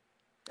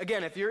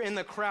 Again, if you're in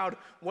the crowd,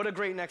 what a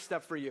great next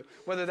step for you.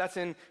 Whether that's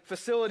in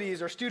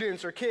facilities or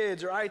students or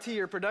kids or IT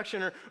or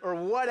production or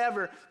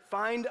whatever,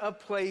 find a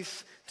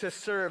place to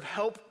serve.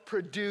 Help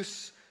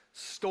produce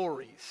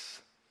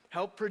stories.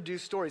 Help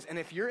produce stories. And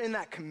if you're in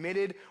that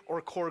committed or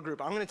core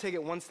group, I'm going to take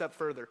it one step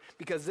further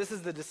because this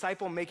is the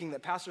disciple making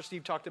that Pastor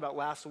Steve talked about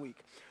last week.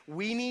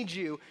 We need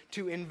you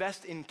to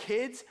invest in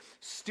kids,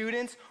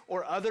 students,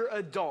 or other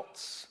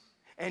adults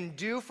and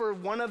do for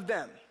one of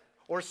them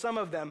or some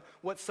of them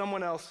what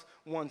someone else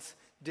once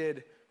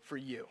did for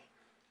you.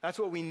 That's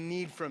what we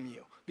need from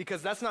you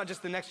because that's not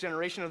just the next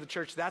generation of the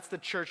church, that's the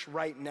church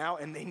right now,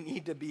 and they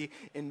need to be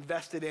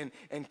invested in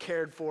and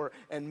cared for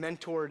and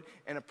mentored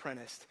and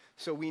apprenticed.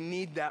 So we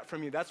need that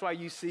from you. That's why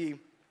you see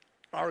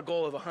our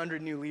goal of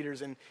 100 new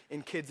leaders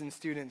in kids and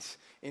students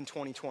in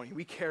 2020.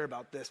 We care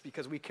about this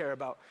because we care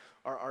about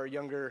our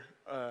younger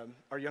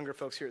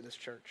folks here at this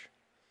church.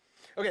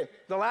 Okay,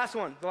 the last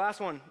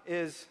one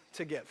is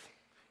to give.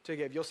 To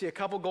give. You'll see a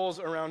couple goals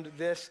around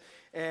this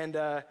and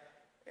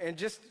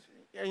just,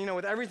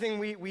 with everything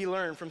we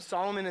learn from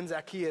Solomon and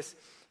Zacchaeus,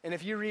 and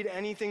if you read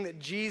anything that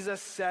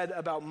Jesus said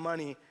about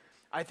money,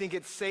 I think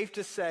it's safe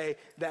to say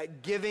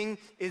that giving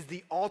is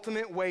the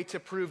ultimate way to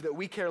prove that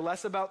we care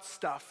less about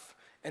stuff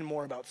and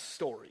more about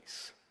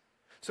stories.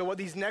 So what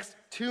these next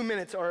 2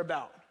 minutes are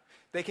about,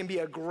 they can be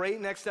a great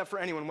next step for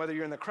anyone, whether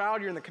you're in the crowd,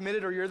 you're in the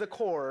committed, or you're the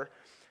core,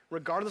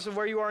 regardless of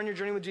where you are in your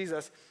journey with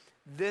Jesus.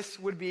 This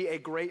would be a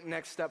great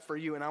next step for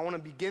you. And I want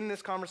to begin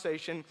this part of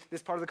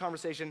the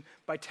conversation,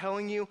 by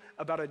telling you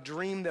about a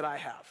dream that I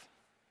have.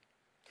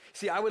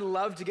 See, I would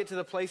love to get to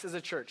the place as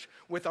a church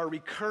with our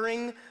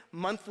recurring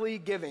monthly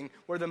giving,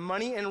 where the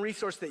money and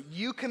resource that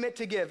you commit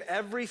to give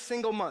every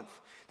single month,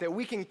 that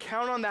we can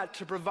count on that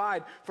to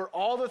provide for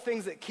all the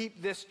things that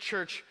keep this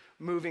church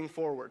moving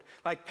forward,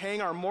 like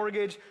paying our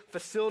mortgage,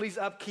 facilities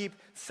upkeep,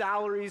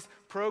 salaries,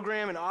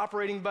 program and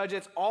operating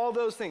budgets, all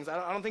those things.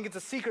 I don't think it's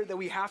a secret that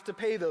we have to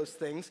pay those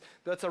things.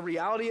 That's a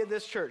reality at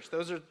this church.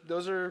 Those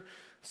are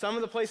some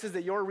of the places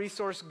that your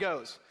resource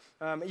goes.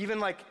 Even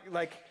like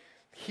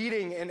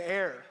heating and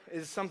air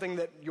is something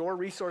that your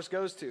resource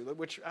goes to.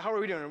 How are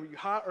we doing? Are we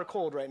hot or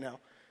cold right now?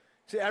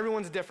 See,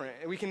 everyone's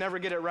different. We can never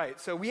get it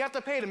right. So we have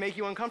to pay to make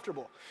you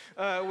uncomfortable,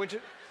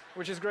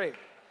 which is great.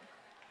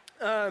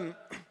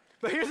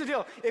 But here's the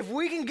deal. If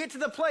we can get to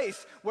the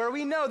place where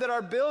we know that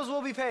our bills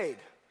will be paid,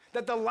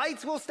 that the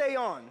lights will stay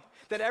on,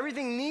 that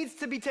everything needs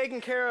to be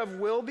taken care of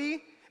will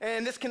be,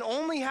 and this can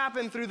only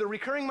happen through the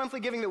recurring monthly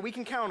giving that we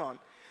can count on,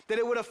 that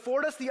it would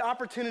afford us the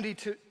opportunity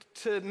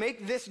to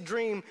make this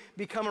dream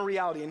become a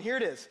reality. And here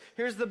it is.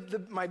 Here's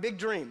my big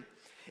dream,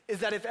 is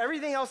that if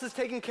everything else is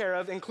taken care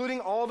of,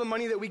 including all the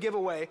money that we give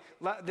away,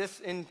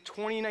 this in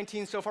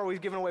 2019 so far we've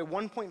given away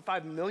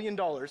 $1.5 million.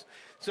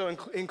 So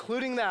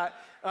including that,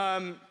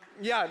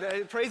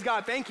 praise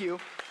God, thank you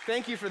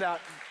for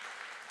that.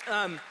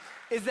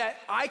 is that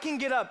I can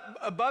get up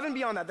above and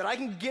beyond that I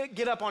can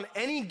get up on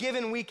any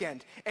given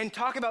weekend and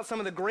talk about some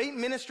of the great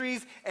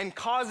ministries and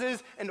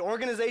causes and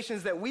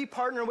organizations that we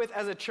partner with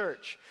as a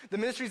church. The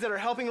ministries that are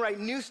helping write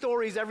new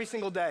stories every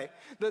single day.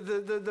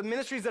 The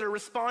ministries that are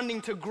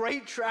responding to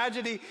great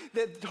tragedy,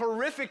 that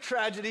horrific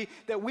tragedy,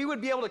 that we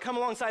would be able to come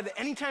alongside, that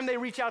anytime they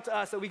reach out to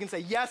us, that we can say,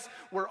 yes,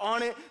 we're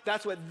on it.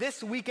 That's what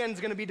this weekend is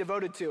going to be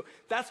devoted to.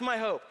 That's my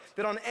hope,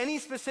 that on any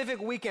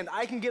specific weekend,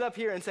 I can get up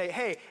here and say,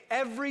 hey,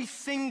 every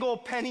single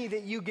penny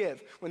that you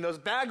give, when those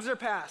bags are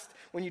passed,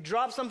 when you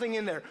drop something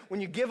in there,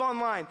 when you give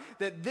online,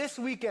 that this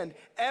weekend,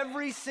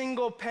 every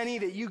single penny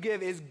that you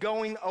give is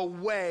going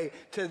away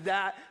to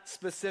that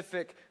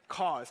specific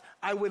cause.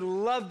 I would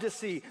love to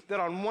see that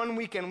on one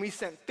weekend we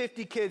sent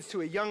 50 kids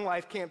to a Young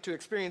Life camp to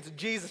experience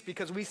Jesus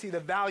because we see the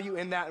value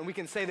in that, and we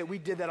can say that we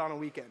did that on a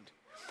weekend.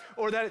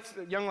 Or that it's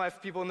Young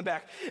Life people in the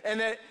back. And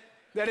that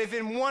if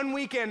in one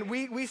weekend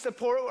we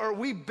support or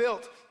we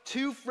built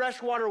 2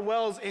 freshwater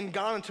wells in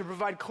Ghana to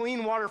provide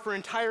clean water for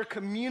entire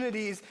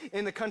communities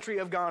in the country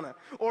of Ghana.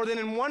 Or that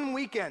in one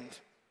weekend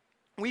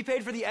we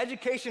paid for the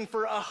education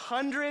for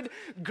 100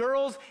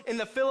 girls in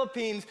the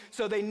Philippines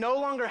so they no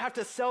longer have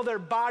to sell their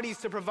bodies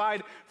to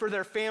provide for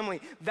their family.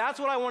 That's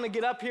what I want to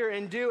get up here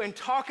and do and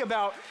talk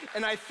about,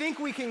 and I think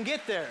we can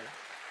get there.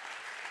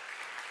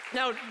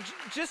 Now,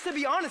 just to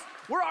be honest,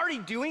 we're already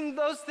doing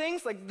those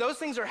things. Like, those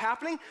things are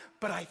happening,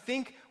 but I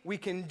think we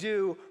can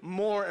do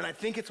more, and I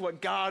think it's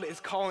what God is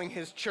calling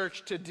his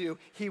church to do.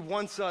 He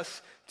wants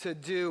us to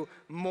do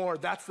more.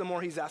 That's the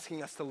more he's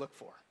asking us to look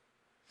for.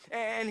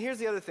 And here's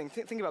the other thing.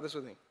 Think about this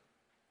with me.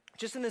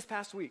 Just in this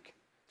past week,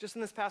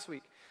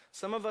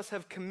 some of us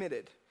have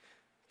committed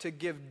to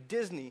give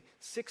Disney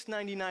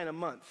 $6.99 a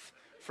month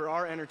for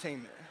our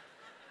entertainment.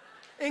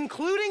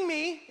 Including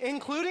me.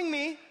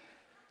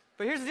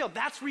 But here's the deal.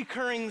 That's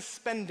recurring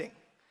spending.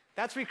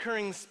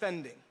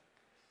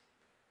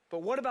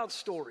 But what about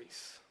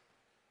stories?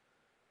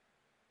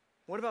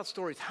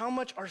 How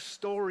much are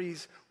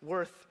stories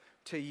worth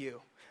to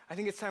you? I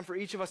think it's time for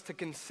each of us to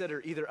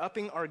consider either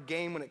upping our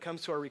game when it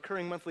comes to our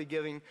recurring monthly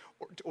giving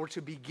or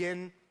to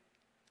begin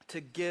to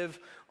give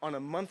on a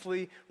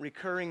monthly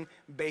recurring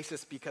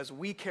basis because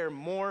we care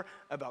more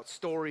about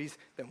stories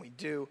than we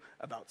do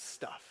about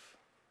stuff.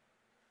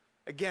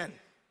 Again,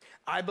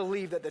 I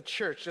believe that the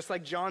church, just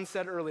like John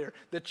said earlier,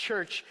 the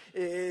church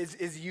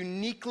is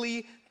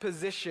uniquely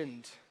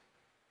positioned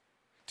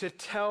to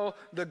tell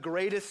the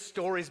greatest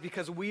stories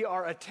because we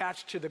are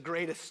attached to the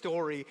greatest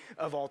story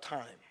of all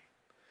time.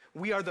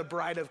 We are the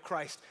bride of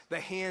Christ, the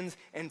hands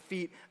and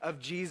feet of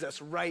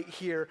Jesus right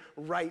here,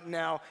 right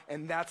now,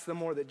 and that's the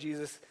more that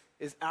Jesus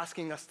is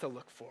asking us to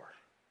look for.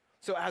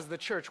 So as the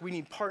church, we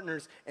need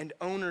partners and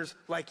owners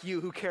like you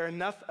who care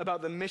enough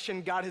about the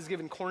mission God has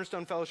given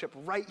Cornerstone Fellowship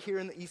right here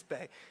in the East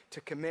Bay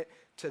to commit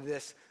to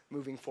this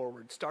moving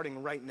forward,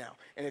 starting right now.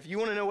 And if you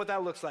want to know what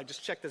that looks like,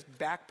 just check this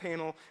back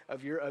panel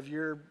of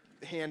your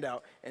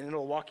handout, and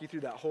it'll walk you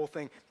through that whole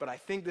thing. But I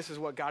think this is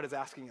what God is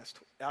asking us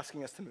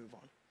to move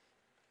on.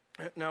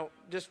 Now,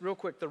 just real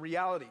quick, the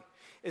reality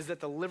is that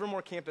the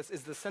Livermore campus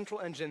is the central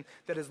engine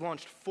that has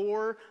launched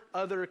 4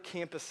 other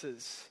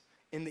campuses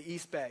in the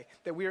East Bay,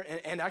 that we are,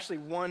 and actually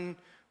one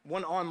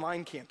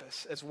online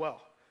campus as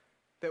well.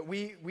 That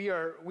we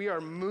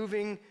are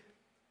moving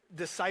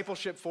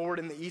discipleship forward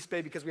in the East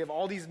Bay because we have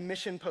all these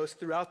mission posts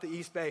throughout the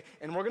East Bay,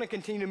 and we're going to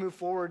continue to move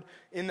forward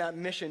in that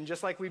mission,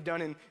 just like we've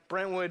done in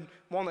Brentwood,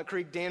 Walnut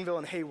Creek, Danville,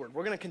 and Hayward.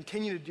 We're going to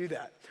continue to do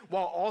that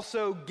while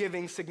also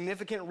giving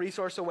significant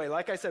resource away.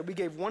 Like I said, we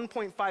gave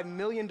 $1.5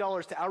 million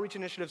to outreach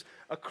initiatives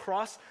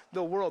across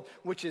the world,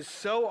 which is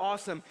so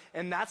awesome,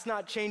 and that's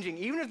not changing.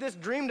 Even if this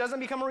dream doesn't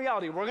become a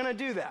reality, we're going to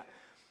do that.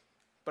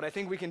 But I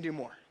think we can do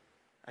more.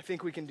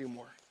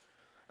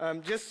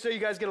 Just so you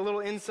guys get a little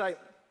insight,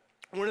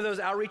 one of those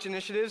outreach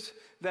initiatives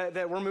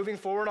that we're moving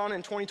forward on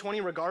in 2020,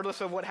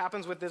 regardless of what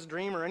happens with this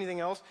dream or anything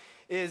else,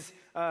 is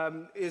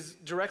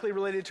directly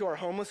related to our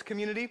homeless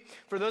community.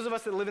 For those of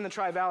us that live in the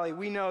Tri-Valley,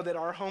 we know that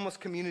our homeless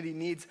community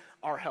needs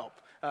our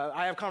help.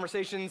 I have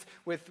conversations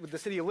with the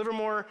city of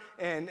Livermore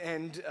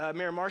and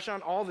Mayor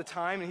Marchand all the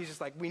time, and he's just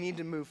like, we need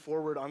to move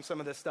forward on some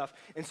of this stuff.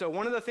 And so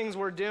one of the things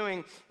we're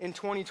doing in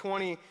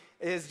 2020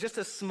 is just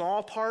a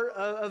small part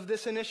of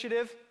this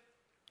initiative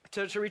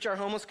to reach our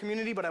homeless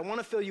community, but I want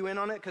to fill you in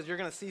on it because you're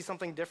going to see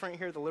something different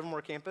here at the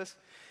Livermore campus,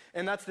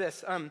 and that's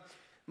this.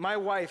 My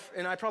wife,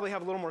 and I probably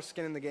have a little more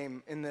skin in the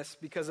game in this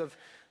because of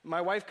my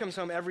wife comes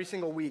home every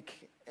single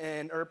week,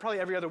 or probably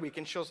every other week,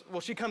 and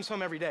she comes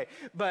home every day,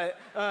 but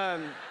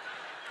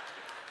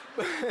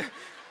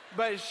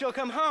but she'll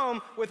come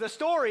home with a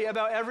story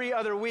about every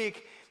other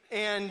week,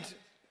 and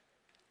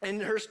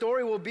her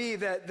story will be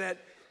that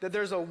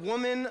there's a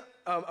woman,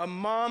 a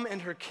mom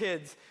and her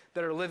kids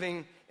that are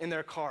living in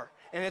their car.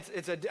 And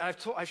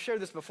I've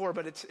shared this before,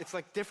 but it's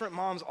like different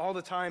moms all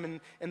the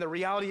time, and the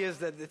reality is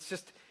that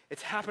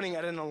it's happening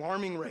at an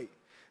alarming rate,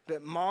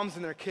 that moms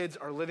and their kids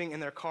are living in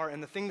their car,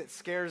 and the thing that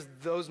scares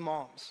those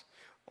moms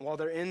while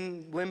they're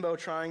in limbo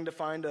trying to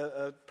find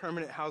a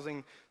permanent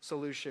housing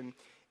solution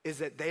is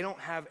that they don't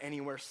have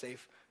anywhere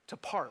safe to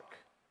park.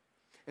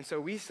 And so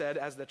we said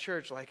as the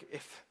church, like,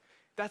 if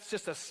that's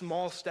just a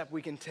small step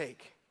we can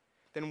take,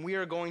 then we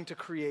are going to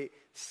create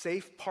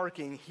safe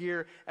parking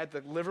here at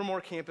the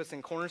Livermore Campus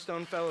in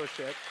Cornerstone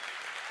Fellowship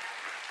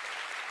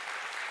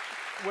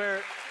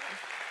where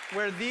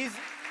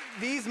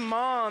these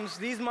moms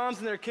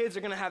and their kids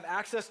are going to have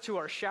access to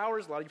our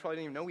showers. A lot of you probably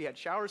didn't even know we had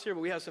showers here,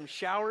 but we have some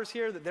showers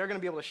here that they're going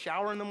to be able to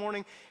shower in the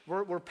morning.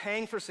 We're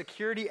paying for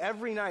security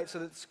every night so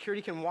that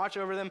security can watch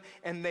over them,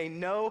 and they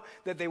know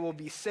that they will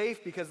be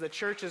safe because the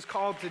church is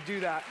called to do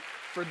that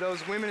for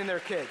those women and their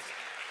kids.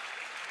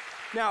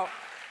 Now,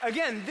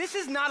 again, this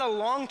is not a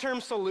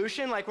long-term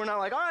solution. Like, we're not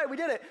like, all right, we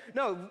did it.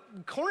 No,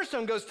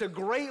 Cornerstone goes to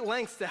great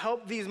lengths to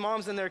help these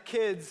moms and their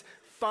kids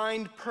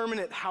find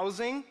permanent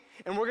housing,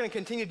 and we're going to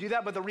continue to do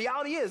that. But the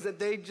reality is that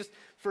they just,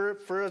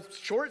 for a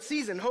short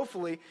season,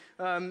 hopefully,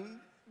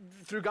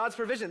 through God's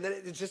provision, that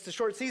it's just a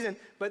short season,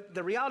 but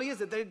the reality is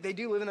that they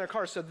do live in their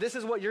cars. So this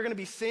is what you're going to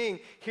be seeing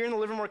here in the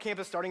Livermore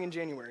campus starting in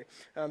January.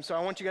 So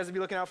I want you guys to be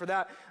looking out for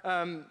that.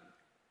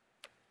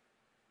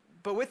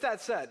 But with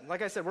that said,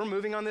 like I said, we're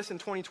moving on this in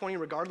 2020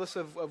 regardless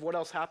of what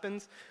else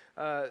happens.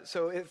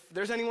 So if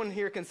there's anyone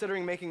here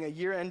considering making a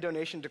year-end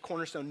donation to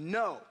Cornerstone,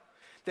 know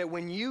that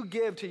when you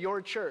give to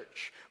your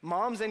church,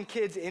 moms and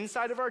kids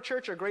inside of our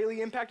church are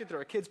greatly impacted through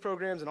our kids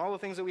programs and all the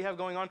things that we have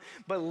going on,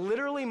 but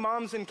literally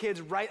moms and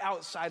kids right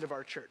outside of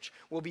our church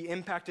will be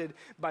impacted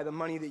by the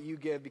money that you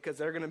give because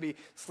they're going to be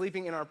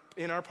sleeping in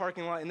our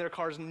parking lot in their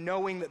cars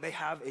knowing that they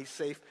have a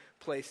safe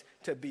place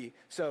to be.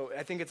 So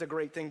I think it's a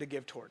great thing to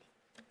give toward.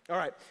 All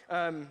right,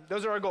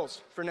 those are our goals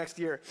for next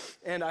year.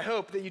 And I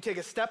hope that you take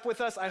a step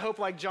with us. I hope,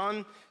 like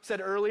John said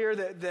earlier,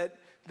 that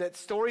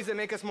stories that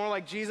make us more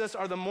like Jesus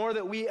are the more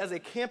that we as a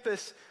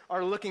campus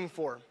are looking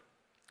for.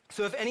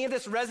 So if any of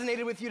this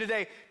resonated with you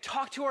today,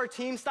 talk to our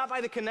team, stop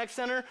by the Connect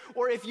Center,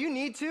 or if you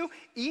need to,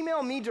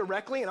 email me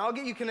directly and I'll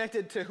get you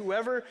connected to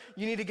whoever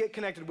you need to get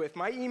connected with.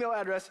 My email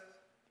address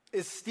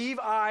is Steve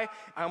I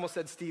almost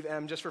said Steve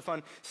M just for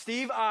fun,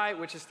 Steve I,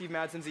 which is Steve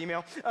Madsen's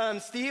email,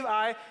 Steve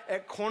I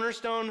at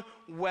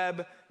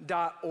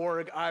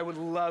cornerstoneweb.org. I would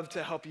love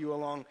to help you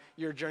along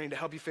your journey to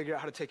help you figure out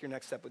how to take your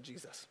next step with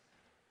Jesus.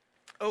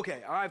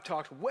 Okay, I've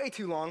talked way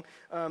too long,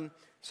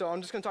 so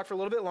I'm just going to talk for a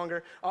little bit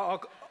longer.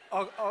 I'll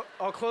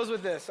close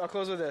with this.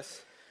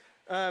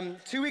 2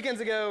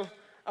 weekends ago,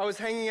 I was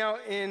hanging out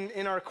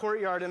in our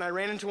courtyard, and I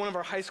ran into one of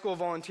our high school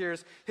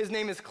volunteers. His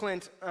name is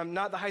Clint,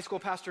 not the high school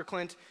pastor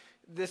Clint.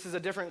 This is a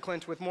different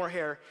Clint with more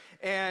hair.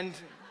 And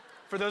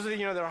for those of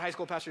you that are high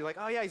school pastors, you're like,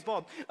 oh yeah, he's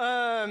bald.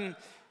 No,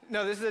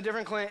 this is a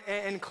different Clint.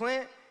 And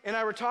Clint and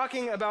I were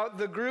talking about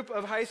the group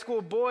of high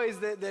school boys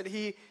that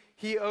he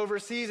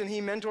oversees and he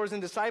mentors and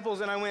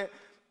disciples. And I went,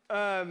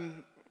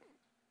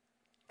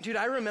 dude,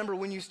 I remember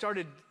when you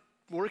started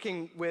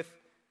working with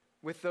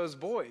those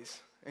boys.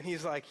 And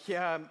he's like,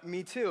 yeah,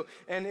 me too.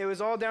 And it was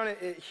all down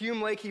at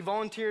Hume Lake.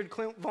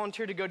 Clint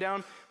volunteered to go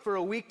down for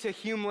a week to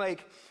Hume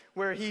Lake,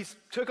 where he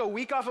took a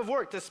week off of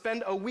work to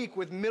spend a week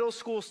with middle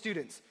school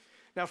students.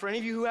 Now, for any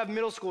of you who have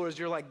middle schoolers,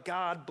 you're like,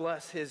 God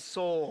bless his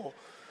soul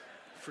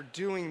for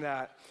doing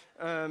that.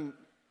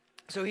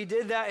 So he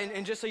did that,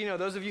 and just so you know,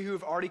 those of you who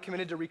have already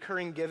committed to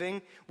recurring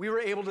giving, we were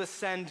able to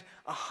send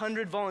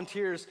 100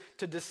 volunteers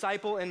to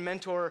disciple and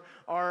mentor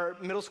our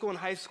middle school and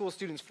high school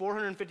students,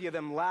 450 of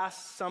them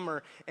last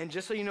summer. And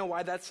just so you know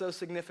why that's so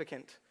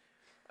significant,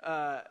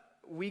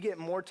 we get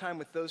more time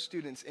with those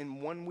students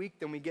in 1 week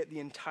than we get the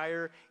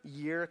entire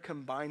year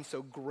combined.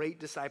 So great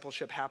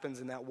discipleship happens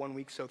in that 1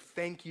 week. So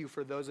thank you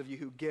for those of you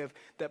who give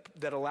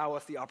that allow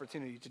us the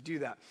opportunity to do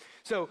that.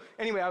 So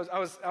anyway, I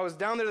was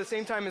down there at the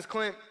same time as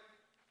Clint,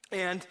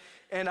 and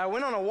I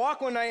went on a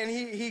walk one night,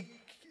 and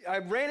I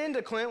ran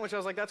into Clint, which I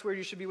was like, that's where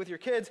you should be with your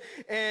kids.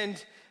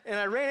 And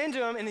I ran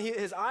into him, and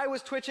his eye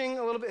was twitching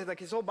a little bit, like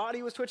his whole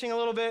body was twitching a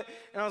little bit.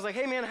 And I was like,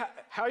 hey man,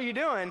 how are you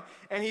doing?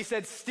 And he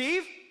said,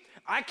 Steve,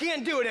 I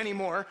can't do it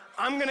anymore.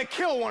 I'm going to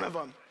kill one of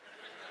them.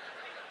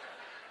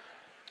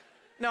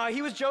 Now,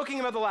 he was joking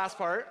about the last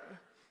part.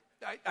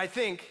 I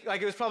think,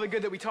 like, it was probably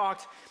good that we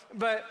talked.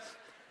 But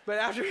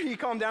after he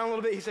calmed down a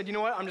little bit, he said, you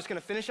know what? I'm just going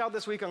to finish out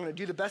this week. I'm going to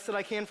do the best that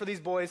I can for these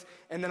boys,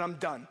 and then I'm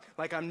done.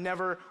 Like, I'm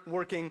never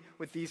working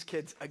with these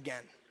kids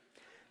again.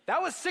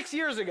 That was 6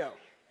 years ago.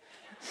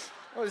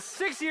 That was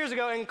 6 years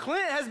ago, and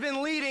Clint has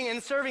been leading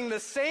and serving the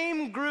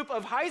same group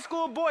of high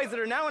school boys that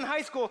are now in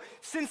high school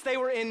since they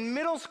were in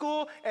middle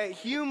school at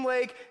Hume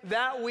Lake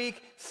that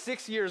week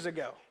 6 years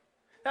ago.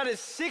 That is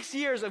 6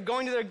 years of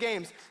going to their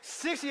games.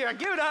 6 years.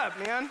 Give it up,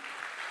 man.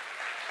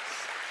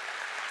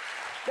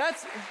 That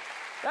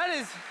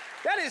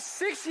is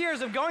 6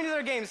 years of going to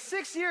their games,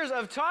 6 years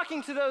of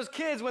talking to those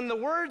kids when the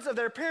words of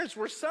their parents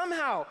were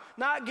somehow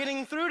not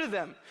getting through to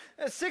them.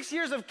 6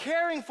 years of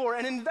caring for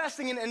and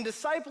investing in and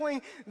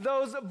discipling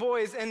those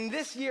boys. And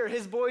this year,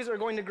 his boys are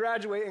going to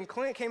graduate. And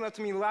Clint came up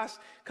to me last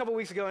couple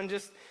weeks ago and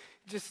just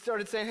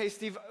started saying, hey,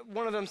 Steve,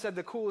 one of them said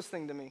the coolest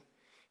thing to me.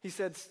 He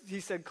said,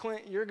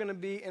 Clint, you're going to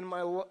be in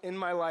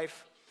my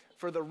life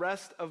for the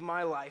rest of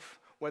my life,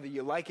 whether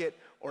you like it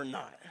or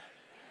not.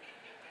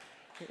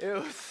 It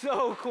was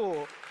so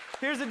cool.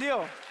 Here's the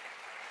deal.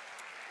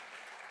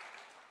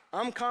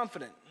 I'm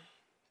confident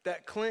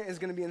that Clint is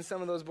going to be in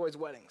some of those boys'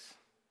 weddings.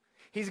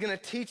 He's going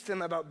to teach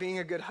them about being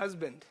a good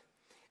husband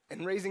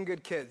and raising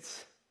good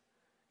kids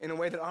in a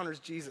way that honors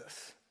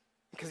Jesus,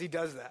 because he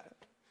does that.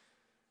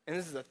 And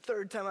this is the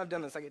third time I've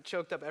done this. I get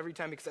choked up every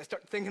time because I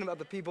start thinking about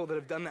the people that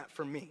have done that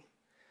for me.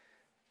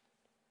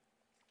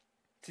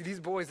 See, these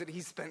boys that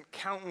he spent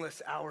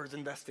countless hours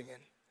investing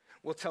in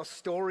will tell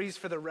stories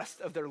for the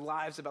rest of their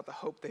lives about the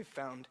hope they've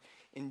found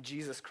in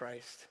Jesus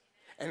Christ.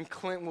 And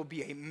Clint will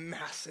be a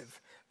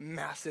massive,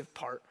 massive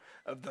part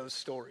of those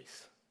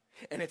stories.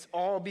 And it's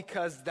all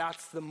because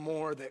that's the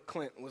more that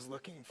Clint was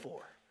looking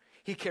for.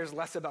 He cares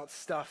less about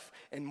stuff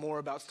and more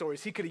about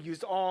stories. He could have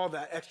used all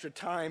that extra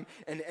time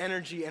and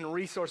energy and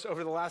resource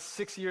over the last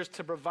 6 years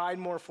to provide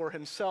more for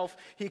himself.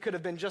 He could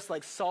have been just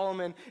like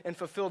Solomon and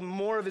fulfilled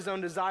more of his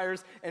own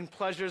desires and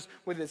pleasures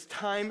with his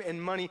time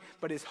and money,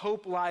 but his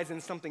hope lies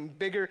in something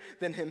bigger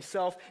than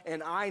himself.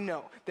 And I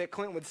know that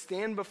Clint would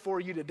stand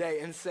before you today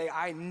and say,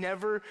 I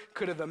never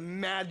could have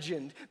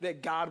imagined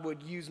that God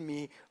would use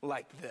me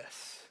like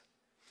this.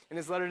 In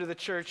his letter to the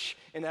church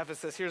in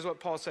Ephesus, here's what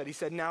Paul said. He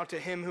said, now to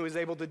him who is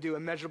able to do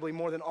immeasurably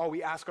more than all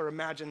we ask or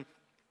imagine,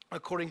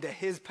 according to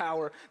his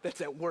power that's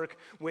at work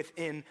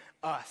within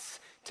us.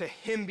 To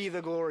him be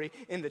the glory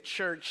in the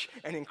church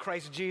and in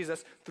Christ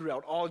Jesus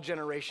throughout all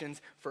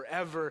generations,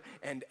 forever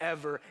and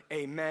ever.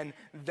 Amen.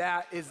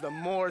 That is the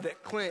more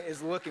that Clint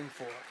is looking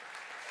for.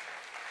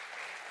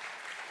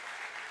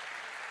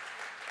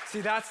 See,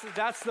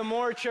 that's the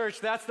more,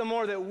 church. That's the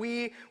more that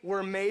we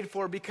were made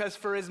for, because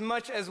for as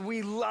much as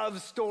we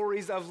love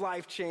stories of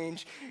life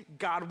change,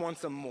 God wants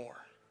them more.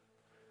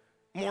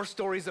 More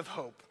stories of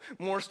hope,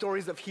 more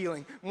stories of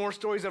healing, more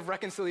stories of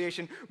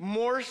reconciliation,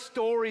 more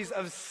stories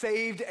of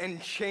saved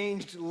and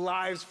changed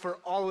lives for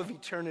all of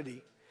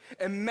eternity.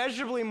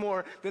 Immeasurably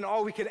more than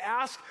all we could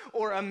ask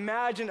or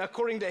imagine,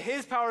 according to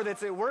his power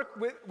that's at work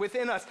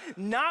within us,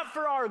 not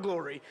for our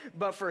glory,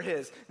 but for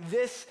his.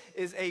 This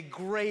is a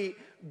great,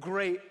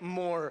 great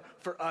more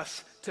for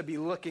us to be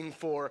looking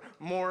for,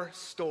 more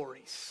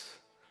stories.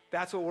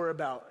 That's what we're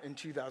about in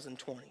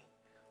 2020.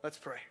 Let's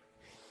pray.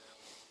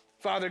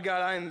 Father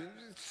God, I am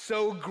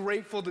so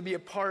grateful to be a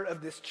part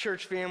of this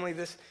church family,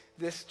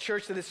 this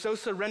church that is so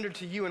surrendered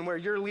to you and where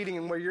you're leading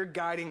and where you're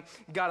guiding.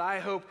 God, I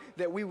hope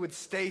that we would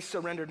stay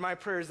surrendered. My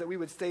prayer is that we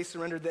would stay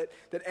surrendered,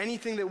 that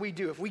anything that we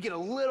do, if we get a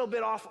little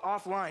bit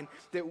offline,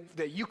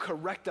 that you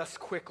correct us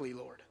quickly,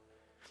 Lord.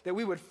 That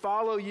we would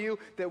follow you,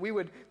 that we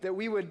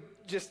would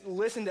just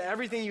listen to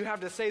everything you have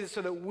to say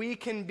so that we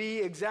can be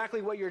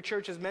exactly what your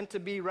church is meant to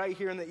be right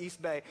here in the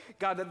East Bay.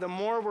 God, that the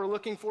more we're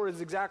looking for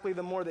is exactly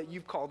the more that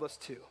you've called us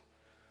to.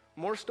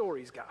 More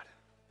stories, God.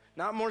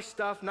 Not more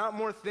stuff, not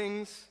more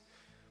things,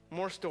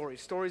 more stories.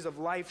 Stories of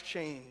life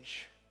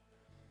change.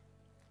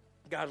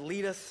 God,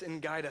 lead us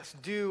and guide us.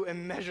 Do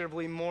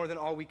immeasurably more than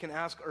all we can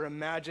ask or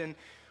imagine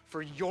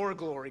for your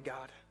glory,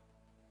 God.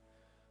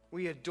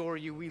 We adore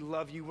you. We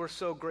love you. We're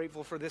so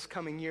grateful for this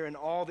coming year and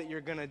all that you're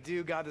going to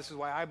do. God, this is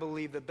why I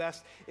believe the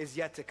best is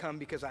yet to come,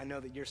 because I know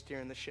that you're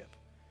steering the ship.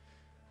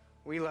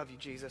 We love you,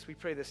 Jesus. We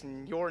pray this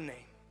in your name.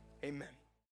 Amen.